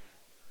foreman,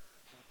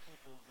 to the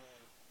people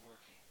then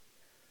working.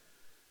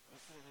 We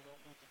see that they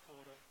don't meet the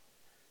quota,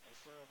 and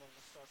Pharaoh then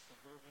just starts to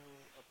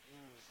verbally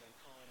abuse them,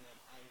 calling them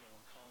idle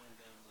and calling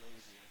them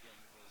lazy. Again,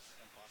 it was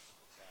an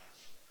impossible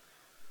task.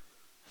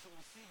 So what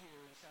we see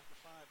here in chapter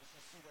 5 is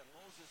we see that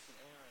Moses and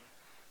Aaron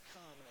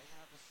come and they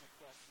have this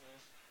request,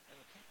 and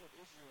the people of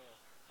Israel,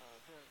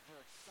 they're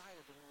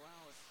excited, the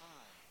morale is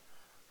high.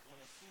 When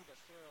they see that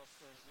Pharaoh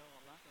says, no,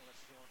 I'm not going to let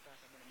you go. In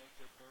fact, I'm going to make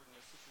their burden,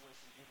 their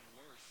situation even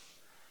worse.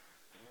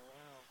 The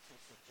morale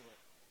takes a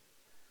dip.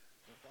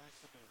 Their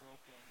backs have been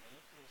broken, and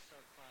look who they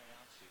start crying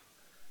out to.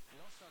 They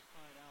don't start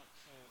crying out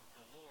to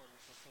the Lord,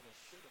 which is who they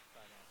should have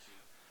cried out to.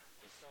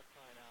 They start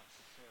crying out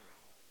to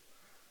Pharaoh.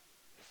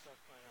 They start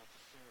crying out to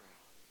Pharaoh.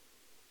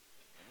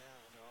 And now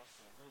they're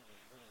also really,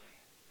 really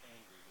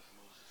angry with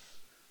Moses.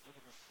 Look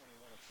at verse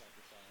 21 of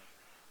chapter 5.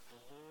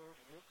 The Lord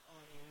look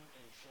on you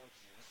and judge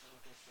you. This is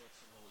what they said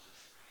to Moses.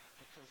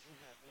 Because you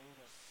have made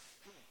us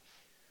stink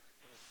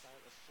in the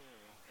sight of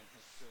Pharaoh and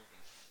his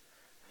servants.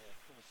 They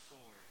have put a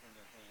sword in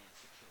their hand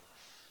to kill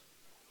us.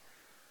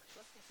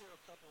 So let's consider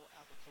a couple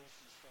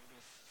applications from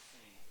this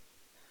scene.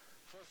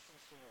 First from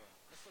Pharaoh.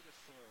 Let's look at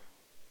Pharaoh.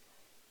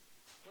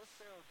 What does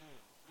Pharaoh do?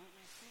 We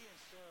see in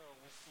Pharaoh,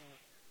 we see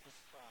his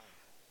pride.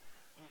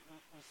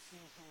 We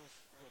see his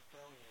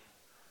rebellion.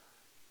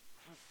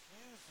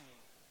 Refusing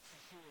to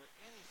hear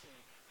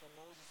anything from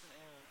Moses and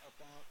Aaron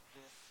about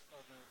this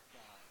other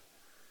God.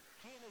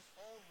 He in his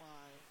own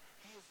mind,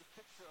 he is the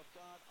picture of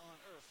God on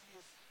earth.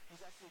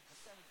 He's actually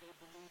descended, they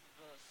believe,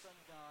 the sun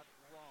god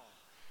Ra.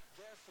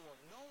 Therefore,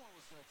 no one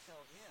was going to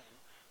tell him,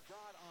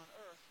 God on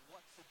earth,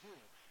 what to do.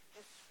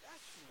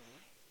 Especially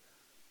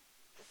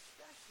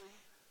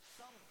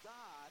some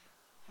God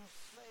whose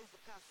slaves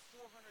the past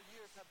 400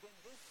 years have been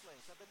his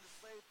slaves, have been the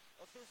slave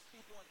of his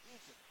people in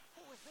Egypt.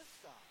 Who is this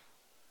God?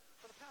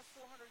 For the past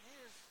 400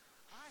 years,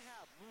 I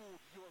have ruled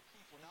your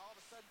people. Now all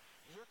of a sudden,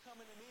 you're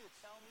coming to me to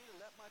tell me to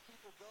let my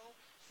people go?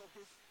 So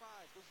his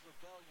pride, his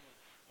rebellion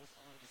was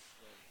on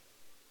display.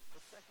 But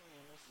secondly,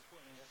 and most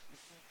importantly, we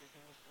see that he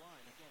was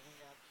blind. Again, he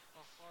had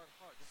a hard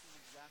heart. This is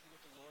exactly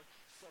what the Lord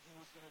said he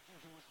was going to do.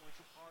 He was going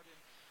to harden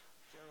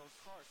Pharaoh's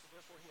heart. So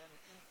therefore, he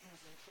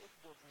was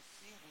incapable of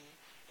receiving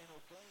and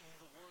obeying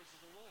the words of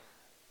the Lord,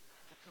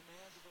 the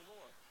commands of the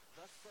Lord.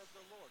 Thus says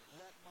the Lord,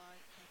 let my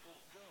people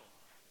go.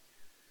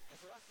 And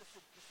for us, this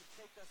should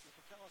take us and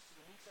propel us to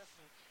the New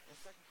Testament in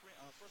 1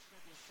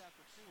 Corinthians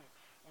chapter 2,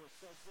 where it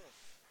says this: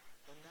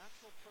 the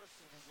natural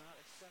person does not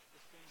accept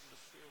the things of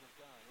the Spirit of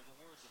God or the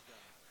words of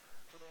God,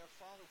 for they are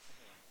folly to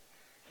him,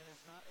 and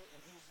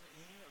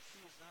he or she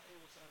is not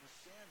able to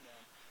understand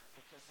them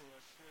because they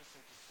are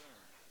spiritually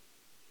discerned.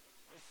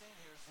 What he's saying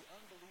here is the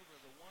unbeliever,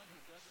 the one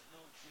who doesn't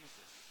know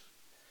Jesus,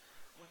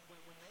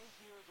 when they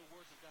hear the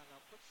words of God,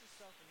 now put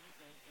yourself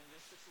in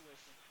this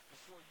situation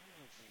before you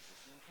knew Jesus.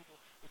 And people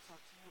would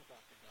talk to you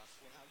about the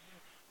gospel and how you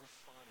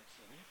responded to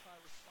him. You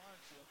probably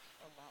responded to him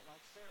a lot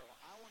like Pharaoh.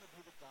 I want to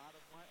be the God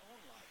of my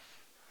own life.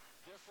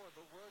 Therefore,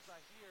 the words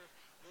I hear,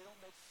 they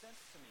don't make sense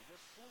to me.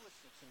 They're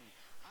foolishness to me.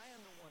 I am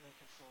the one in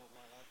control of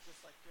my life,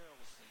 just like Pharaoh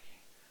was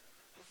thinking.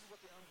 This is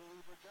what the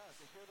unbeliever does.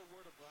 They hear the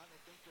word of God and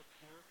they think they're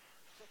pure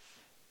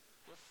fiction.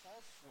 They're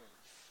false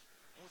words.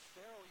 And what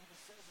Pharaoh even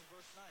says in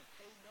verse 9,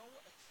 pay no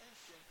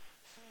attention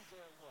to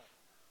their what?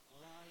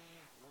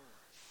 Lying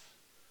words.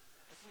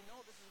 As we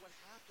know, this is what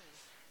happens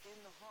in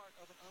the heart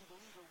of an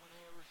unbeliever when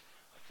they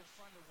are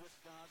confronted with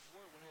God's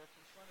word, when they are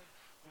confronted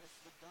with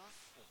the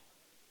gospel.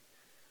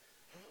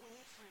 And what we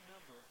need to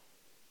remember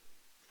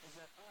is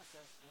that us,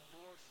 as the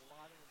Lord's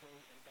modern day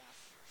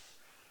ambassadors,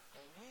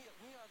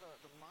 we are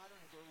the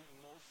modern day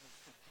Moses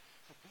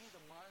to be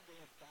the modern day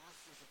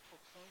ambassadors of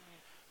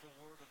proclaiming the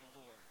word of the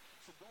Lord.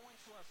 To go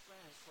into our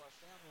friends, to our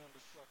family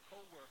members, to our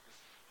co-workers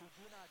who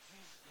do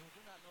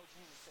not know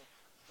Jesus, say,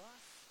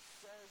 thus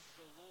says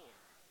the Lord.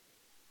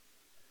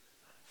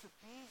 To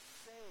be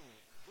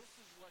saved, this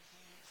is what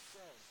he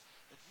says,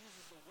 that Jesus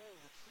is the way,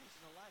 the truth,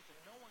 and the life, and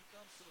no one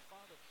comes to the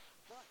Father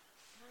but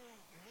through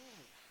me.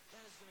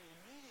 That is going to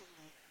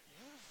immediately,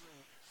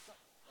 usually,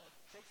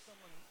 take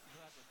someone who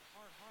has a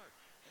hard heart,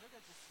 and they're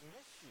going to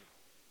dismiss you.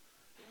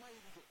 They might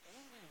even get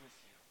angry with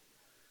you.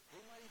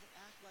 They might even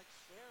act like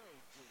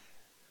Pharaoh did,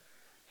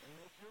 and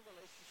make your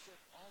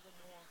relationship all the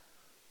more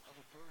of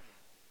a burden.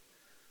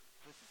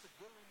 But it's just a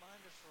good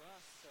reminder for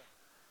us to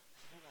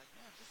be like,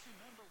 man, just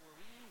remember where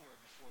you were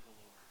before the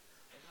Lord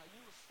and how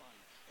you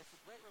responded. It's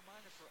a great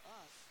reminder for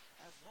us,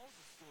 as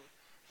Moses did.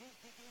 He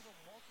gave them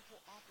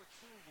multiple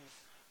opportunities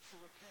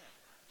to repent,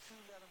 to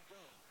let them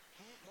go.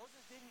 Moses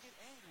didn't get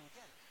angry.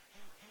 Again,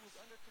 he was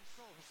under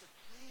control. He said,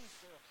 please,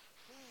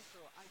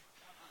 Pharaoh, I'm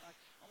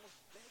almost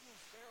begging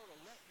Pharaoh to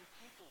let your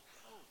people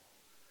go.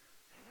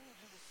 And we need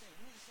to do the same.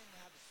 We need to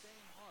have the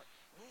same heart.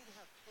 We need to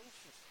have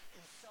patience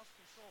and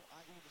self-control,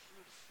 i.e. the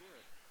fruit of the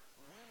Spirit,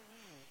 when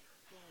we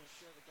go and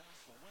share the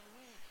gospel, when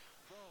we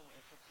go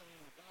and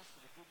proclaim the gospel,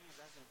 the good news,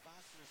 as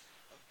ambassadors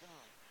of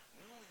God,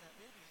 knowing that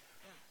maybe,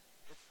 man,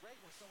 it's great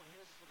when someone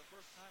hears it for the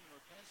first time and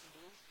repents and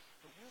believes,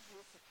 but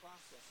usually it's a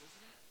process,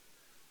 isn't it?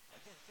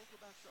 Again, think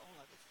about your own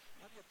life. It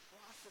might be a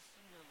process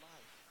in your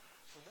life.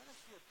 So let us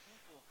be a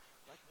people,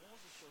 like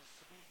Moses shows,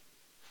 to be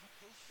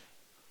patient,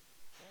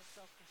 to have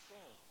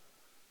self-control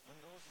when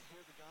those who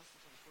hear the gospel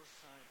for the first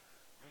time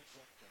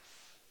reject us.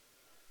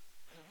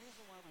 And the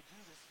reason why we do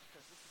this is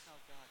because this is how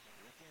God did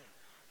it. Again,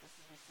 this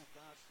is we see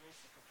God's grace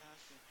and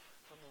compassion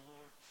from the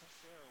Lord to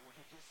Pharaoh, where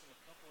he gives him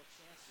a couple of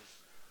chances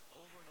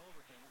over and over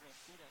again. We're going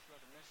to see that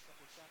throughout the next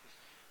couple of chapters.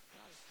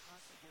 God is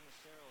constantly giving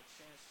Pharaoh a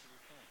chance to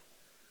repent.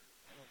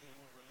 And then he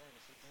will relent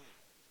if he did.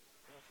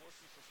 But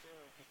unfortunately for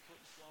Pharaoh, he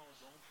couldn't swallow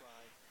his own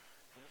pride.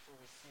 Therefore,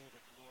 we see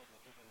that the Lord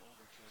will give him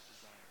over to his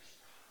desires.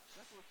 So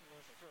that's what we can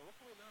learn from Pharaoh. What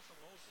can we learn from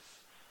Moses?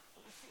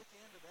 What we see at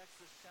the end of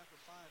Exodus chapter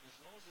 5 is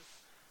Moses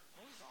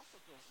also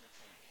goes in a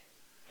tank.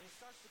 And he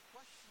starts to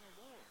question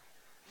the Lord.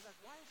 He's like,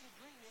 why did you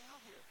bring me out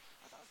here?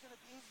 I thought it was going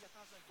to be easy. I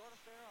thought I was going to go to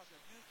Pharaoh. I was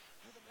going to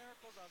do the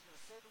miracles. I was going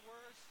to say the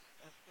words.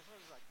 And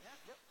Pharaoh's like, yeah,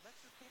 yep, let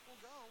your people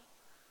go.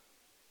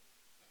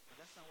 But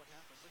that's not what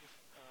happens. Look at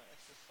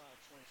Exodus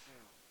 5:22.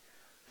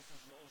 This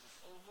is Moses.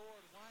 Oh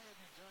Lord, why have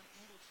you done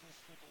evil to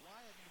these people? Why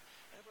have you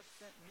ever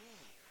sent me?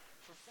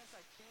 For since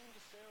I came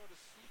to Pharaoh to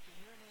speak in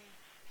your name,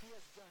 he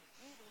has done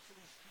evil to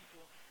these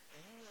people,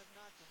 and you have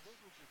not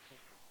delivered your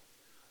people.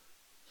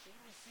 So what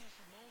do we see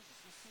from Moses?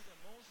 We see that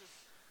Moses,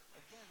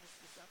 again,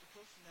 this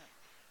application that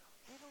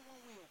even when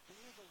we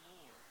obey the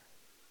Lord,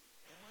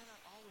 it might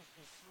not always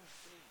be smooth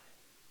sailing.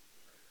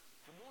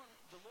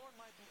 The Lord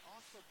might be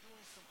also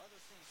doing some other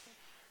things.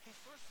 He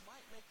first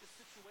might make the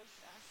situation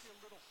actually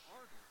a little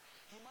harder.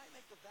 He might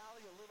make the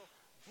valley a little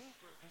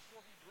deeper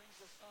before he brings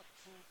us up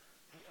to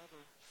the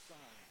other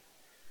side.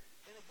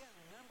 And again,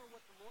 remember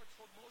what the Lord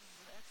told Moses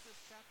in Exodus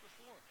chapter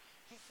 4.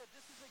 He said,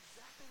 this is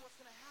exactly what's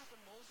going to happen,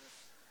 Moses.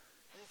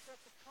 And he said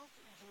to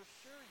comfort you, to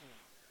assure you.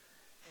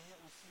 And yet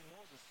we see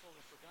Moses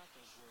totally forgot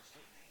those words,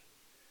 didn't he?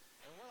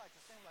 And we're like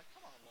the same, like,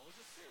 come on,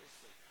 Moses,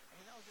 seriously. I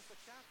mean, that was just a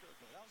chapter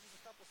ago. That was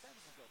just a couple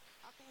sentences ago.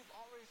 How come you've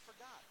already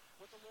forgot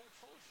what the Lord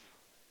told you?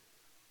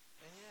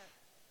 And yet,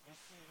 we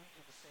see we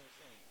do the same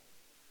thing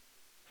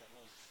that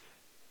Moses did.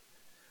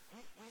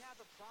 We have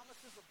the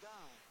promises of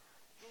God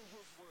in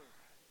his word.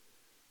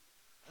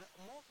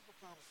 Multiple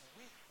promises.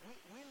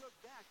 We look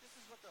back. This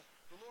is what the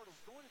Lord is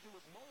going to do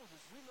with Moses.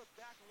 We look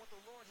back on what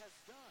the Lord has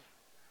done.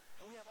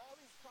 And we have all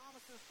these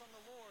promises from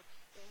the Lord,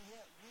 and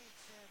yet we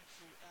tend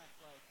to act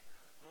like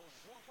Moses.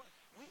 More important,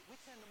 we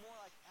tend to more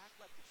like act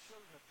like the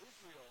children of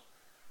Israel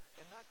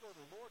and not go to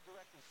the Lord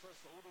directly first.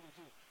 So what do?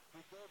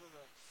 We go to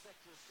the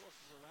secular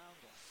sources around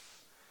us.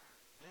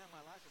 Man,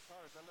 my life is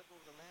hard. As I look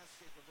over the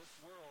landscape of this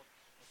world,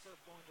 instead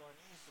of going to our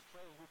knees to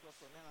pray, we go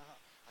say, man,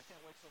 I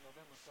can't wait till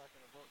November so I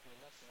can vote the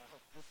election. I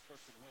hope this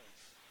person wins.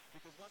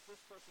 Because once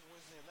this person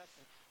wins the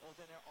election,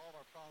 then all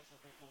of our problems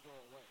will go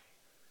away.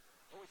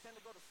 Or we tend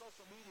to go to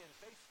social media and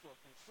Facebook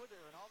and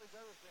Twitter and all these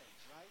other things,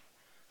 right,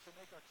 to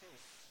make our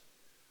case.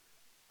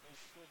 We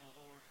should go to the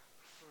Lord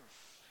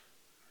first.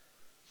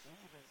 So he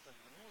even said,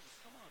 Moses,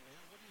 come on,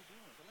 man, what are you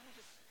doing? But let me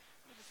just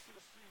give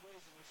us 3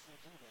 ways in which we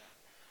do that.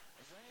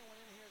 Is there anyone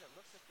in here that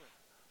looks at the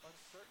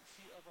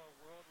uncertainty of our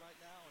world right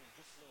now and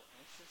gets a little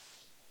anxious?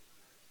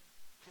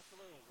 Gets a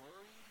little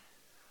worried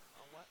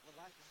on what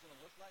life is going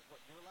to look like,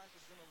 what your life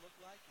is going to look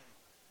like in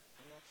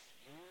the next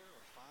year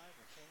or 5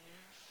 or 10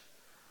 years?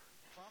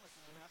 The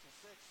promises in Matthew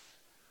 6,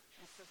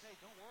 he says, hey,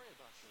 don't worry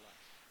about your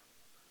life.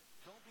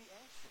 Don't be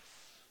anxious.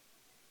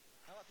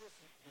 How about this?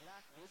 You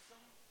lack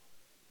wisdom?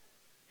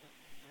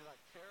 You're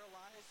like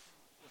paralyzed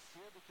with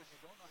fear because you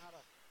don't know how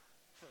to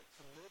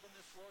live in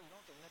this world. You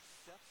don't know what the next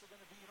steps are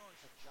going to be. You don't know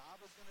what your job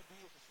is going to be,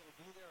 if it's going to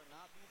be there or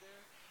not be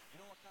there. You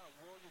don't know what kind of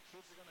world your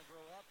kids are going to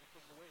grow up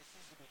because of the way it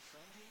seems to be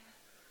trending.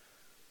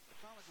 The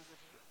promise is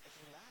if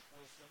you lack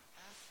wisdom,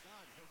 ask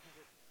God. He'll give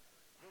it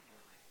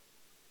liberally.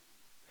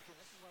 Again,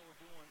 this is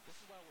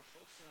why we're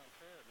focusing on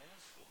prayer at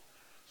men's school.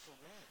 So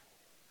men,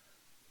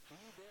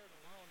 be there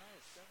tomorrow night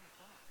at 7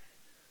 o'clock.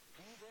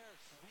 Be there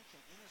so we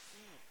can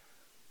intercede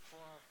for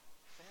our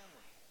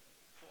family,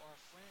 for our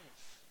friends,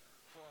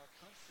 for our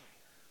country.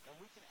 And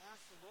we can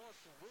ask the Lord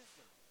for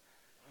wisdom.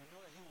 And we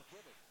know that he will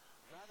give it.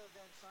 Rather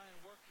than try and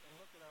work and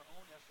look at our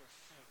own efforts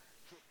to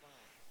get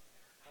by.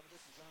 How about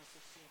this in John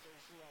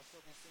 16:33? I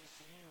said these things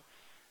to you,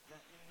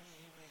 that in me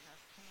you may have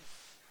peace.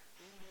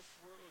 In this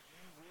world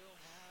you will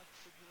have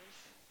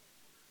tribulation.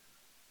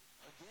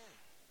 Again,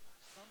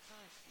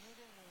 sometimes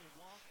even when we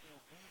walk in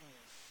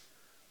obedience,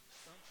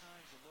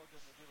 sometimes the Lord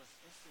doesn't give us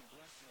instant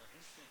blessing or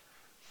instant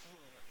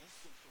healing or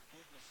instant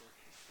forgiveness or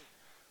instant...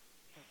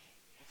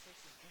 He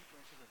takes us deeper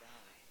into the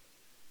valley.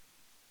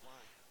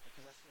 Why?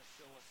 Because that's going to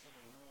show us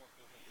even more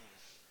who he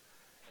is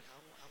and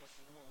how much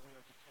more we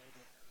are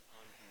dependent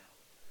on him.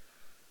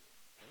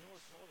 And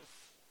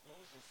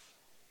Moses,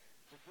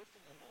 the good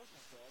thing that Moses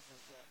does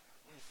is that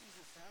when he sees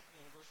this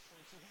happening in verse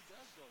 22, he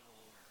does go to the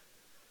Lord.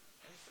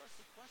 And he starts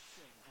to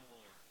question the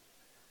Lord.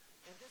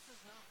 And this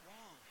is not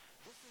wrong.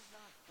 This is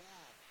not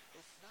bad.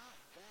 It's not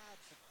bad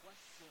to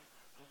question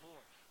the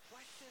Lord.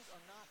 Questions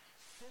are not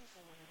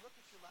sinful when you look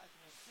at your life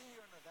and you see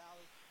you're in the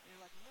valley and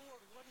you're like,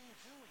 Lord, what are you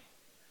doing?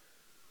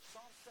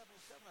 Psalm 77,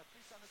 I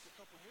preached on this a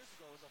couple years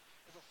ago, is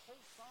a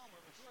whole psalm,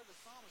 or a majority of the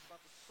psalm is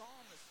about the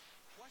psalmist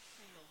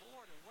questioning the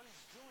Lord, and what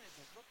he's doing is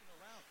he's looking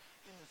around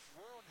in this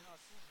world and how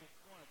it seems to be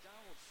going a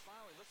downward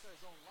spiral. He looks at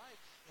his own life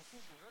and he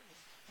seems to be hurting.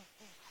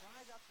 He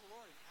cries out to the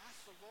Lord and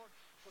asks the Lord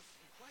for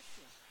some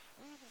questions.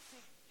 We even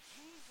see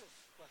Jesus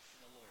question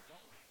the Lord,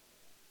 don't we?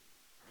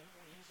 Remember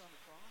when he was on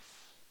the cross?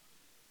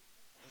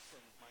 He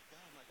said, my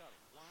God,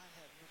 why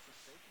have you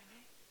forsaken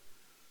me?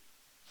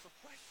 So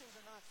questions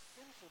are not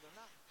sinful. They're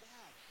not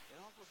bad.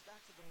 It all goes back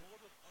to the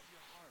motive of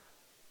your heart.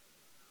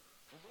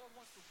 The Lord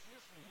wants to hear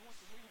from you. He wants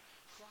to hear you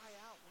cry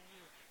out when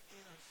you're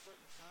in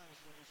uncertain times,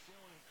 when you're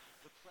feeling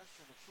the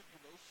pressure, the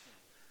tribulation.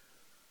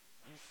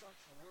 When you start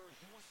to worry,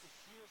 he wants to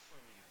hear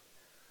from you.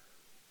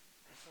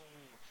 And so when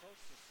we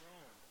approach the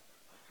throne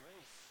of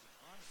grace with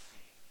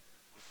honesty,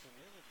 with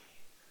humility,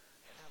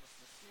 and have a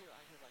sincere,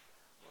 I hear like,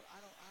 Lord,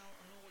 I don't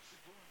know what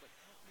you're doing, but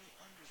help me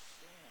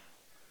understand.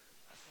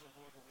 That's where the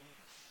Lord will lead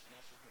us, and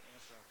that's where he'll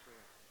answer our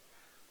prayer.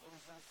 Well,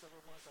 these last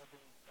several months I've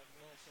been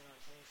meditating on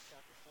James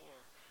chapter 4.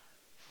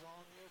 Draw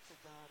near to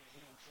God, and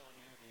he will draw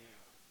near to you.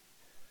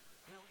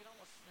 You know, we can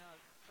almost now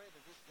pray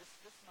that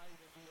this might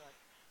even be like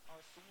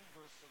our theme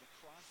verse for the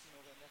crossing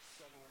over the next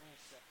several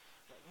weeks,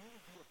 that we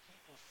would be a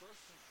people,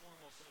 first and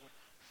foremost, that would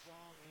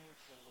draw near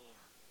to the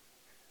Lord.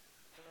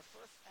 That our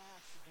first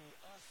act should be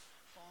us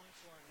falling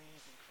to our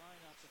knees and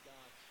crying out to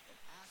God and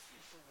asking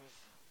for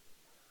wisdom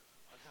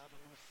on how to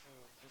move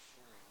through this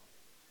world.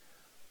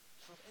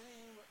 So if any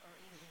of you are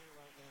in here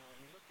right now, and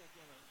you look at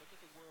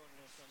the world and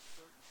its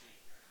uncertainty,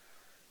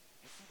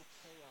 you see the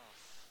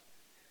chaos,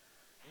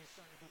 and you're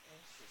starting to be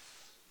anxious.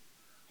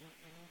 You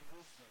need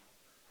wisdom.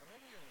 Or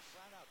maybe you're in a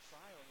flat-out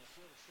trial and you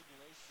feel the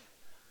tribulation.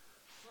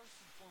 First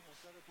and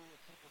foremost, let it be a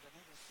people that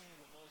even see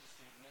what Moses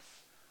did. And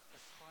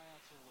let's cry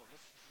out to the Lord.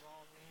 Let's draw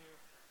near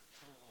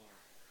to the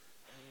Lord.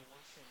 And then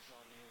watch him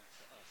draw near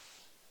to us.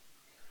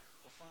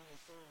 Well, finally,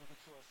 we get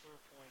to our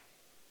third point.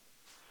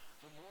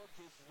 The Lord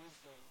gives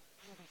wisdom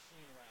in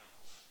between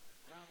rounds.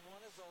 Round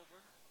 1 is over.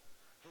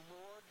 The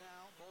Lord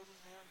now, Moses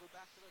and Aaron go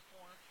back to their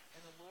corner,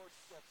 and the Lord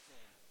steps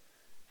in.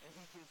 And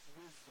he gives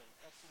wisdom.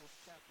 Exodus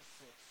chapter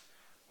 6,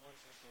 1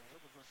 through 3.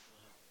 Look at verse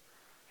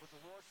 1. But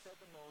the Lord said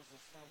to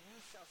Moses, now you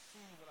shall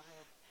see what I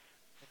have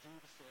to do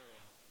to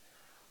Pharaoh.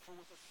 For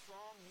with a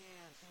strong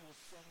hand he will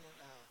send them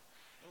out.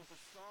 And with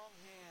a strong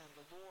hand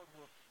the Lord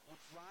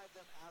will drive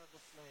them out of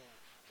this land.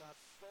 God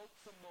spoke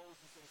to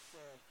Moses and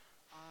said,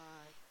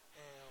 I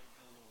am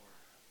the Lord.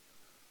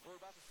 What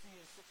we're about to see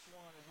in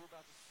 6:1 is we're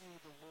about to see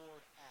the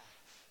Lord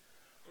act.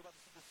 We're about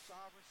to see the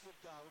sovereignty of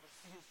God. We're about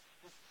to see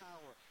his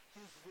power,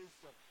 his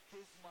wisdom,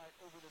 his might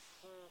over this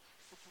whole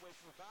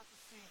situation. We're about to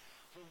see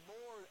the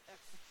Lord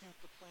execute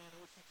the plan in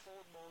which he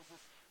told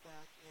Moses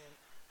back in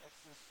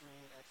Exodus 3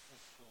 and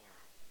Exodus 4.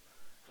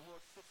 The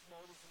Lord sits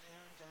Moses and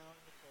Aaron down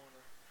in the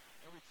corner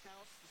and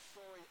recounts the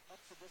story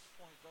up to this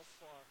point thus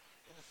far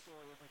in the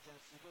story of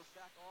redemption. He goes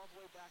back all the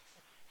way back to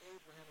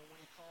Abraham and when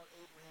he called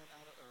Abraham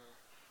out of Ur.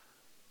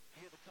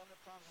 He had the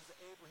covenant promises of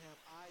Abraham,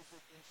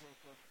 Isaac, and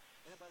Jacob.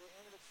 And by the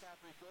end of the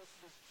chapter, he goes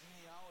through this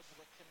genealogy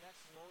that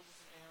connects Moses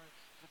and Aaron,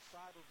 the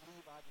tribe of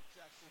Levi, which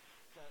actually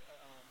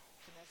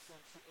connects them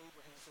to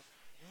Abraham. He says,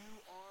 you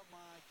are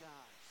my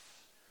guys.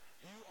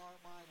 You are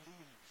my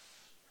leaders.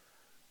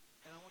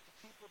 And I want the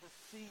people to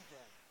see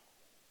that.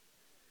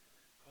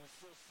 And we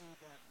still see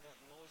that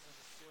Moses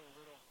is still a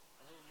little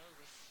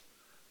nervous,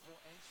 a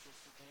little anxious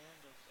at the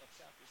end of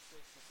chapter 6.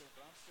 He says,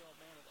 but I'm still a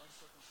man of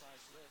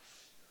uncircumcised lips.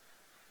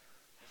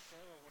 And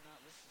Pharaoh will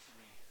not listen to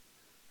me.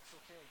 It's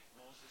okay,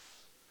 Moses,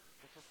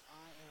 because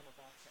I am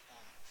about to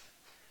act.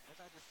 In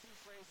fact, there's two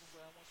phrases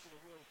that I want you to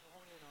really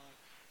hone in on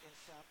in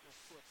chapter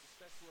 6,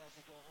 especially as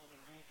you go home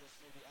and read this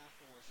maybe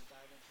afterwards and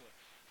dive into it.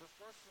 The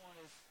first one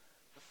is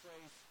the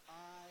phrase,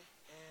 I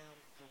am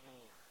the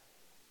Lord.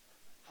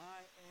 I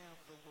am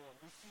the Lord.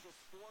 We see this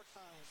 4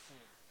 times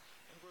here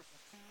in verses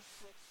 2,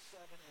 6,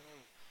 7, and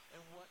 8.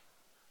 And what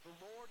the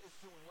Lord is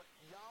doing, what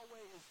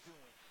Yahweh is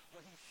doing,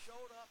 what he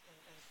showed up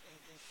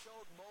and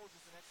showed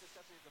Moses in Exodus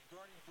chapter 8, the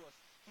burning bush,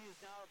 he is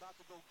now about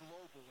to go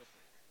global with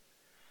it.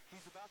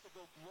 He's about to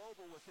go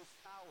global with his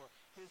power,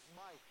 his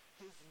might,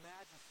 his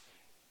majesty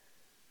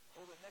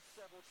over the next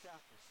several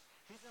chapters.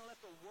 He's going to let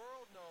the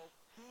world know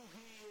who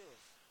he is,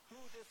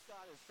 who this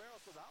God is.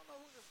 Pharaoh says, I don't know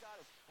who this God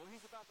is. Well,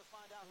 he's about to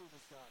find out who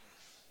this God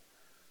is.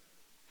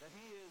 That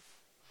he is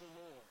the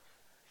Lord.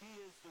 He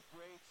is the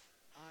great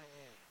I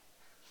am.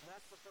 So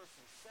that's the first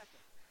thing.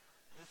 Second,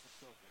 this is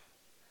so good.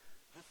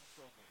 This is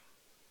so good.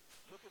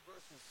 Look at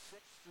verses 6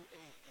 through 8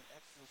 in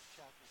Exodus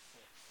chapter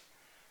 6.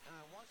 And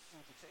I want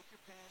you to take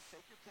your pens,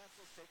 take your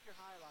pencils, take your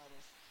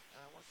highlighters, and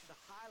I want you to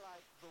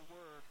highlight the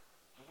words,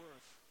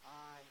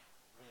 I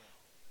will.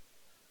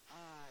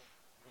 I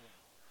will.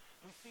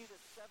 We see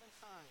this 7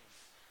 times,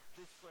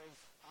 this phrase,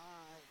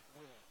 I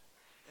will.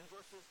 In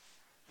verses,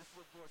 this is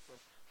what the Lord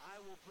says, I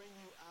will bring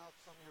you out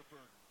from your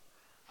burden.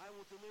 I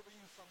will deliver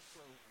you from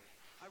slavery.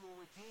 I will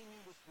redeem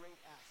you with great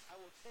acts. I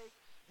will take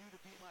you to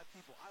be my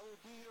people. I will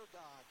be your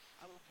God.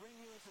 I will bring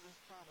you into this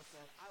promised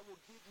land. I will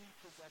give you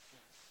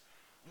possessions.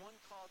 One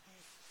called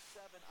these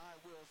 7 I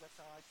wills. That's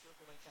how I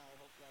circle and count.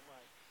 Hopefully I'm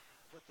right.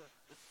 But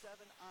the 7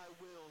 I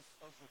wills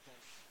of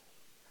redemption.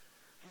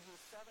 These are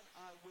the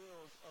 7 I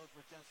wills of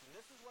redemption.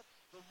 This is what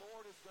the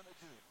Lord is going to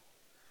do.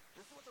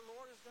 This is what the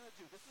Lord is going to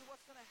do. This is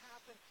what's going to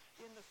happen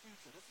in the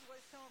future. This is what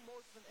he's telling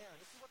Moses and Aaron.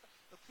 This is what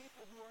the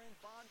people who are in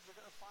bondage are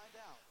going to find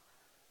out.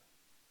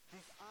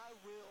 These I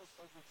wills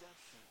of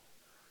redemption.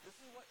 This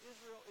is what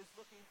Israel is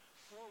looking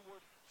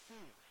forward to.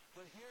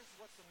 But here's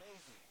what's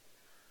amazing.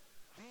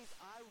 These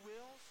I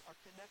wills are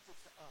connected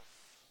to us.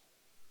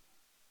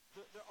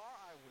 There are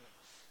I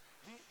wills.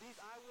 These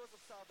I wills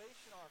of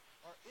salvation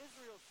are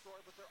Israel's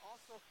story, but they're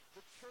also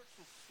the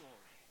church's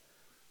story.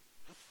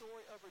 The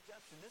story of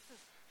redemption. This is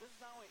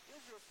not only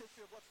Israel's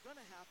history of what's going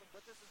to happen,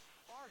 but this is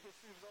our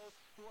history of those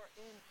who are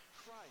in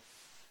Christ.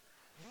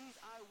 These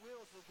I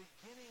wills are the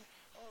beginning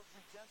of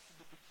redemption,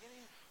 the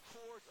beginning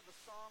chords of the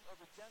song of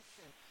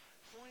redemption,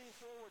 pointing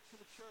forward to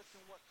the church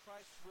and what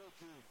Christ will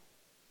do.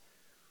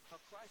 How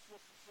Christ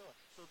will fulfill it.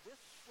 So this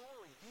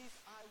story, these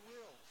I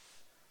wills,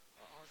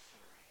 are our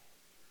story.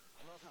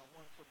 I love how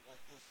one put it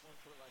like this, one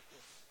put it like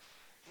this.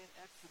 In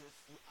Exodus,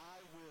 the I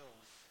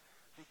wills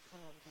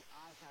become the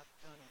I have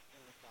done it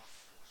in the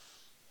Gospels.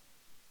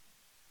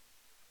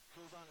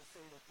 Goes on to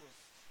say that this.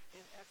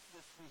 In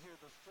Exodus, we hear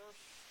the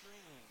first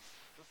strings,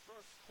 the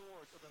first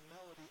chords of the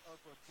melody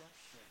of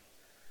redemption.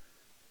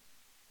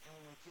 And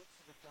when we get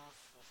to the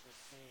Gospels,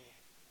 we'll see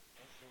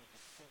and hear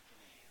the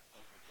symphony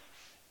of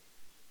redemption.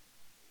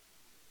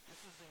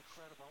 This is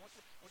incredible. I want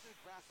you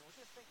to grasp it. I want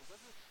you to think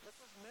this. Let's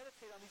just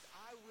meditate on these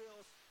I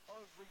wills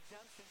of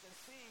redemption and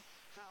see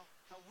how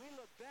we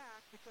look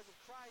back because of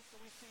Christ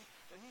and we see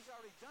that he's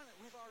already done it.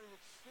 We've already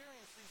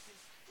experienced these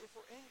things if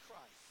we're in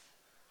Christ.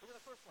 Look at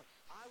the first one.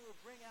 I will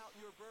bring out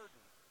your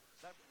burden.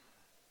 What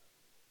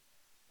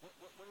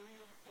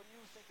do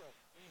you think of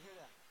when you hear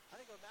that? I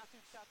think of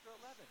Matthew chapter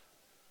 11,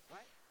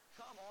 right?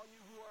 Come, all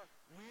you who are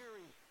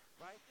weary,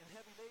 right, and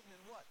heavy laden,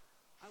 and what?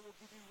 I will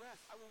give you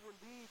rest. I will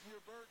relieve your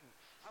burden.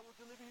 I will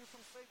deliver you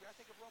from slavery. I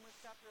think of Romans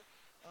chapter 6,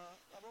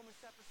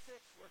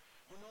 where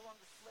we're no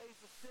longer slaves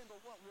of sin, but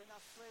what? We're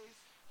now slaves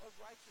of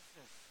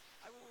righteousness.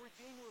 I will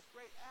redeem you with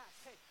great acts.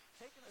 Hey,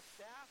 taking a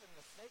staff and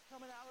the snake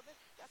coming out of it,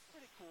 that's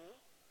pretty cool.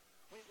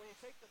 When you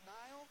take the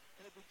Nile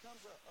and it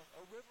becomes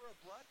a river of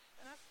blood,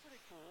 and that's pretty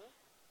cool.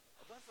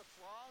 A bunch of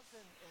frogs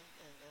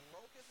and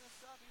locusts and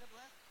stuff, you know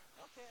that?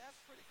 Okay, that's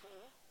pretty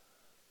cool.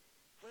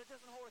 But it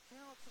doesn't hold a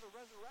candle to the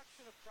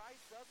resurrection of Christ,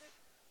 does it?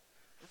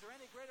 Is there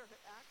any greater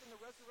act than the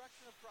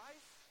resurrection of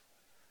Christ?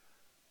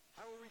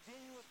 I will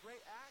redeem you with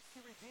great acts.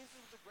 He redeems you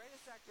with the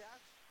greatest act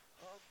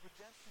of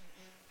redemption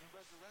in the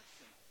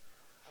resurrection.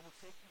 I will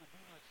take you to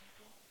be my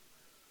people.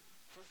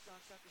 1 John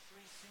chapter 3,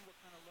 see what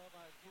kind of love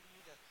I have given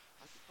you that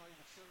I should call you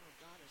the children of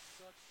God, as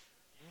such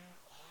you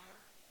are.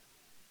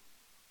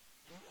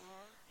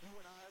 You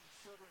and I are the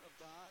children of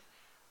God.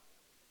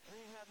 And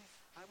then you have these,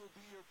 I will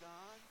be your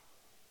God.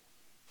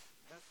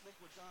 That's linked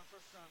with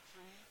First John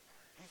 3.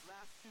 These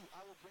last two,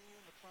 I will bring you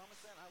in the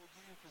promised land. I will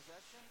give you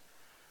possession.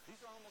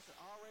 These are almost an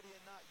already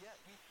and not yet.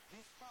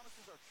 These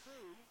promises are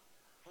true,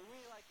 but we,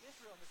 like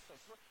Israel in this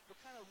place,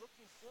 we're kind of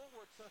looking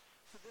forward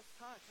to this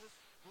time, to this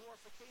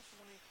glorification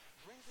when he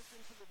brings us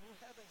into the new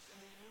heavens and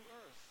the new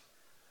earth,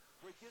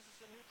 where he gives us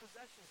the new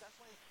possessions. That's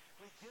when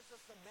he gives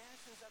us the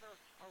mansions that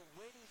are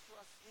waiting for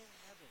us in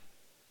heaven.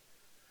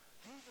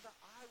 These are the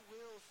I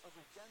wills of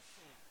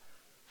redemption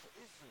for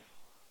Israel.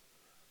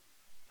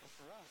 And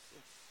for us,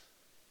 it's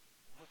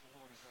what the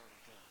Lord has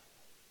already done.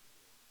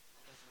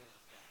 As we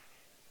look back.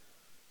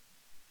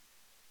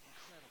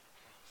 Incredible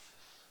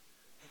promises.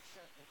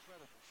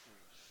 Incredible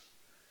truths.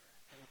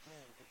 And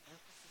again, the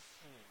emphasis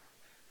here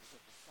is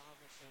of the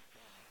sovereignty of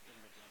God in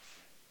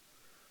redemption.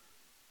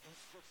 In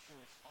Scripture,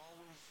 it's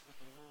always what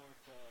the Lord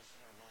does in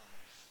our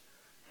lives.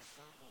 It's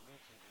not what we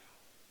can do.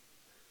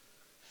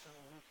 It's not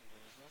what we can do.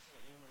 There's nothing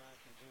that you and I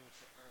can do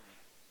to earn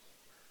it.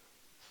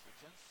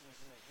 Redemption is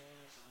in the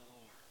hands of the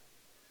Lord.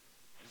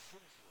 It's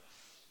given to us.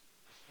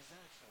 It's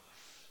presented to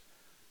us.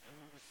 And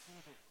we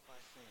receive it by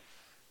faith.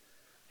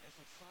 If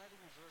we try to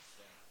reverse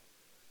that,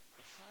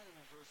 we try to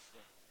reverse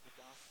the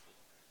gospel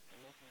and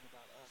make it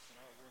about us and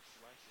our works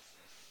of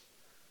righteousness,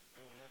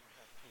 we will never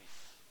have peace.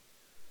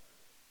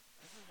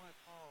 This is why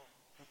Paul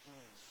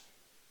begins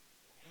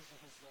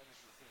usually his letters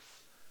with this: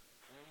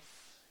 grace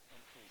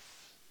and peace.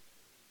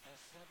 And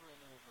it's never in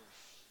the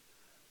reverse.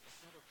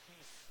 It's never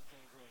peace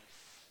than grace.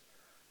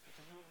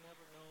 Because you will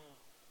never know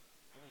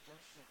the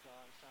redemption of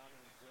God found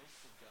in the grace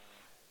of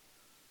God.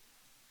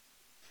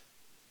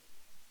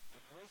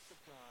 The grace of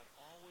God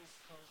always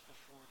comes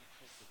before the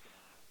peace of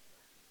God.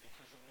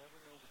 Because you'll never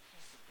know the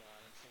peace of God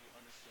until you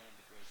understand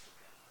the grace of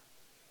God.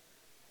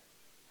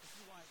 This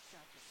is why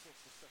chapter 6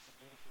 is such a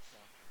beautiful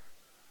chapter.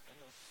 And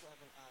those 7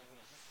 I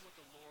wills. This is what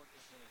the Lord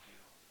is going to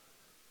do.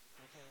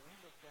 And again, we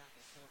look back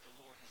and see what the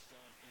Lord has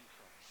done in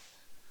Christ.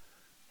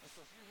 And so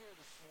if you're here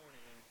this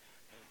morning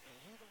and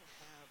you don't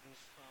have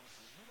these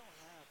promises, you don't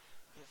have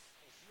this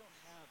peace, you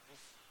don't have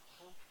this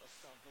hope of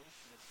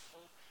salvation, this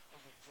hope of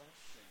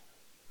redemption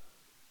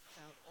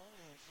found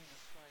only in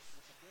Jesus Christ,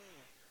 and today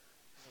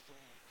is a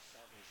day of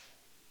salvation.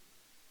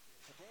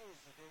 Today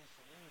is the day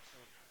for you to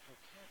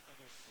repent of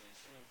your sins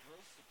and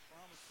embrace the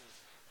promises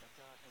that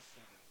God has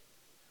given,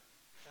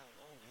 found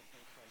only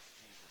in Christ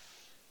Jesus.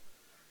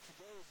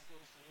 Today is the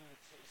day for you to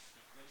taste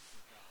the grace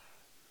of God.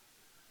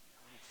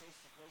 When you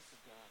taste the grace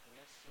of God, the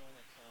next feeling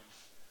that comes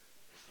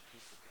is the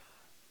peace of God.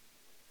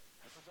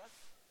 And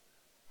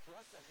for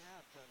us that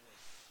have done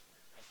this,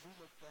 as we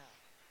look back,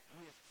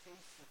 we have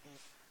tasted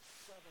these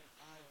 7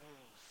 I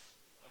wills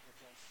of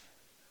redemption.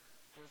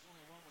 There's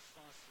only one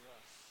response for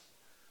us,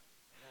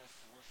 and that is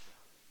to worship.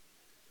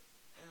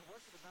 And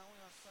worship is not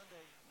only on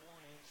Sunday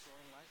mornings or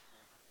in life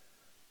group,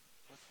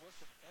 but it's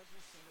worship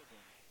every single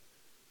day,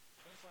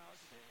 24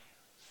 hours a day,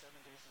 7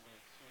 days a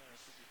week,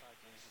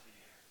 365 days of the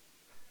year.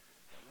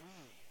 That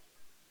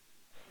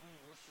we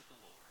worship the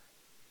Lord.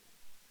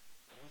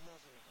 That we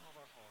love him with all of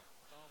our heart,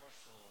 with all of our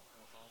soul, and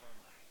with all of our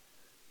might.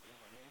 We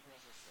love our neighbor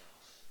as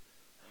ourselves.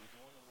 And we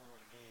go in the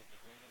world and be the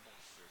great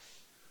ambassadors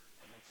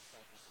and make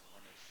disciples of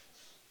all nations.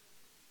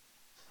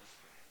 Let's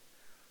pray.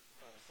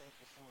 Father, thank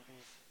you for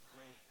these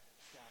great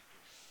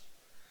chapters.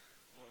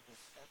 Lord,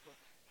 this epic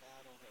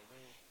battle that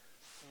we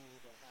see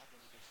that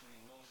happens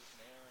between Moses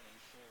and Aaron and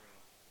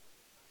Pharaoh.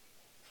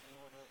 And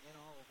Lord, in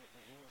all of it,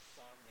 that you are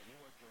sovereign, that you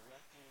are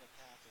directing the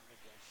path of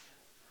redemption.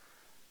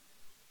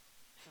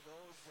 To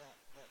those that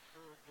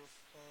heard this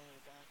plan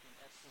back in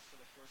Exodus for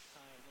the first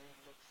time, they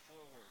looked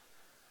forward.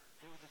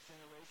 They were the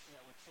generation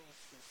that would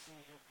taste and see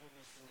your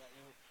goodness, and that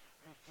you would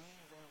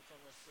redeem them from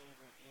the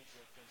slavery of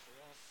Egypt. And for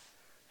us,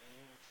 in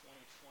the year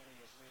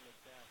 2020, as we look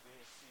back, we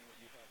have seen what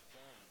you have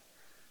done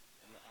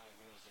in the I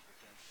wills of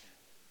redemption.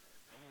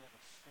 And we have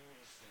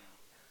experienced them.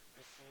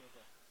 We feel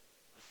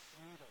the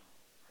freedom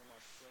from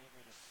our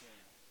slavery to sin.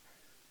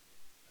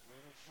 We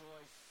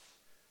rejoice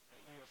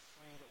that we are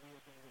free, that we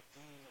have been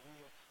redeemed,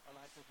 that our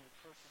lives have been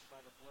purchased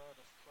by the blood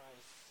of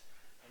Christ,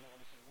 and that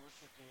we can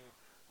worship you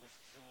with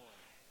joy.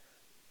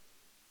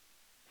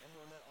 And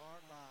Lord, let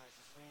our lives,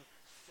 as we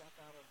step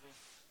out of this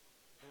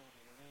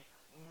building, and we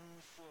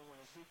move forward,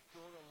 as we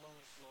go to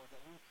lunch, Lord,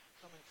 that we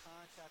come in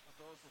contact with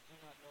those that do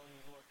not know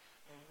you, Lord,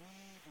 may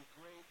we be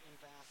great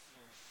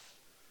ambassadors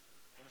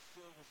that are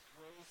filled with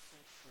grace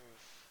and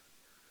truth,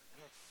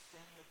 and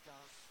extend the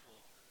gospel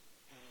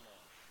in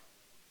love.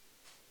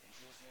 In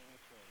Jesus' name we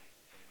pray.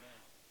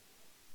 Amen.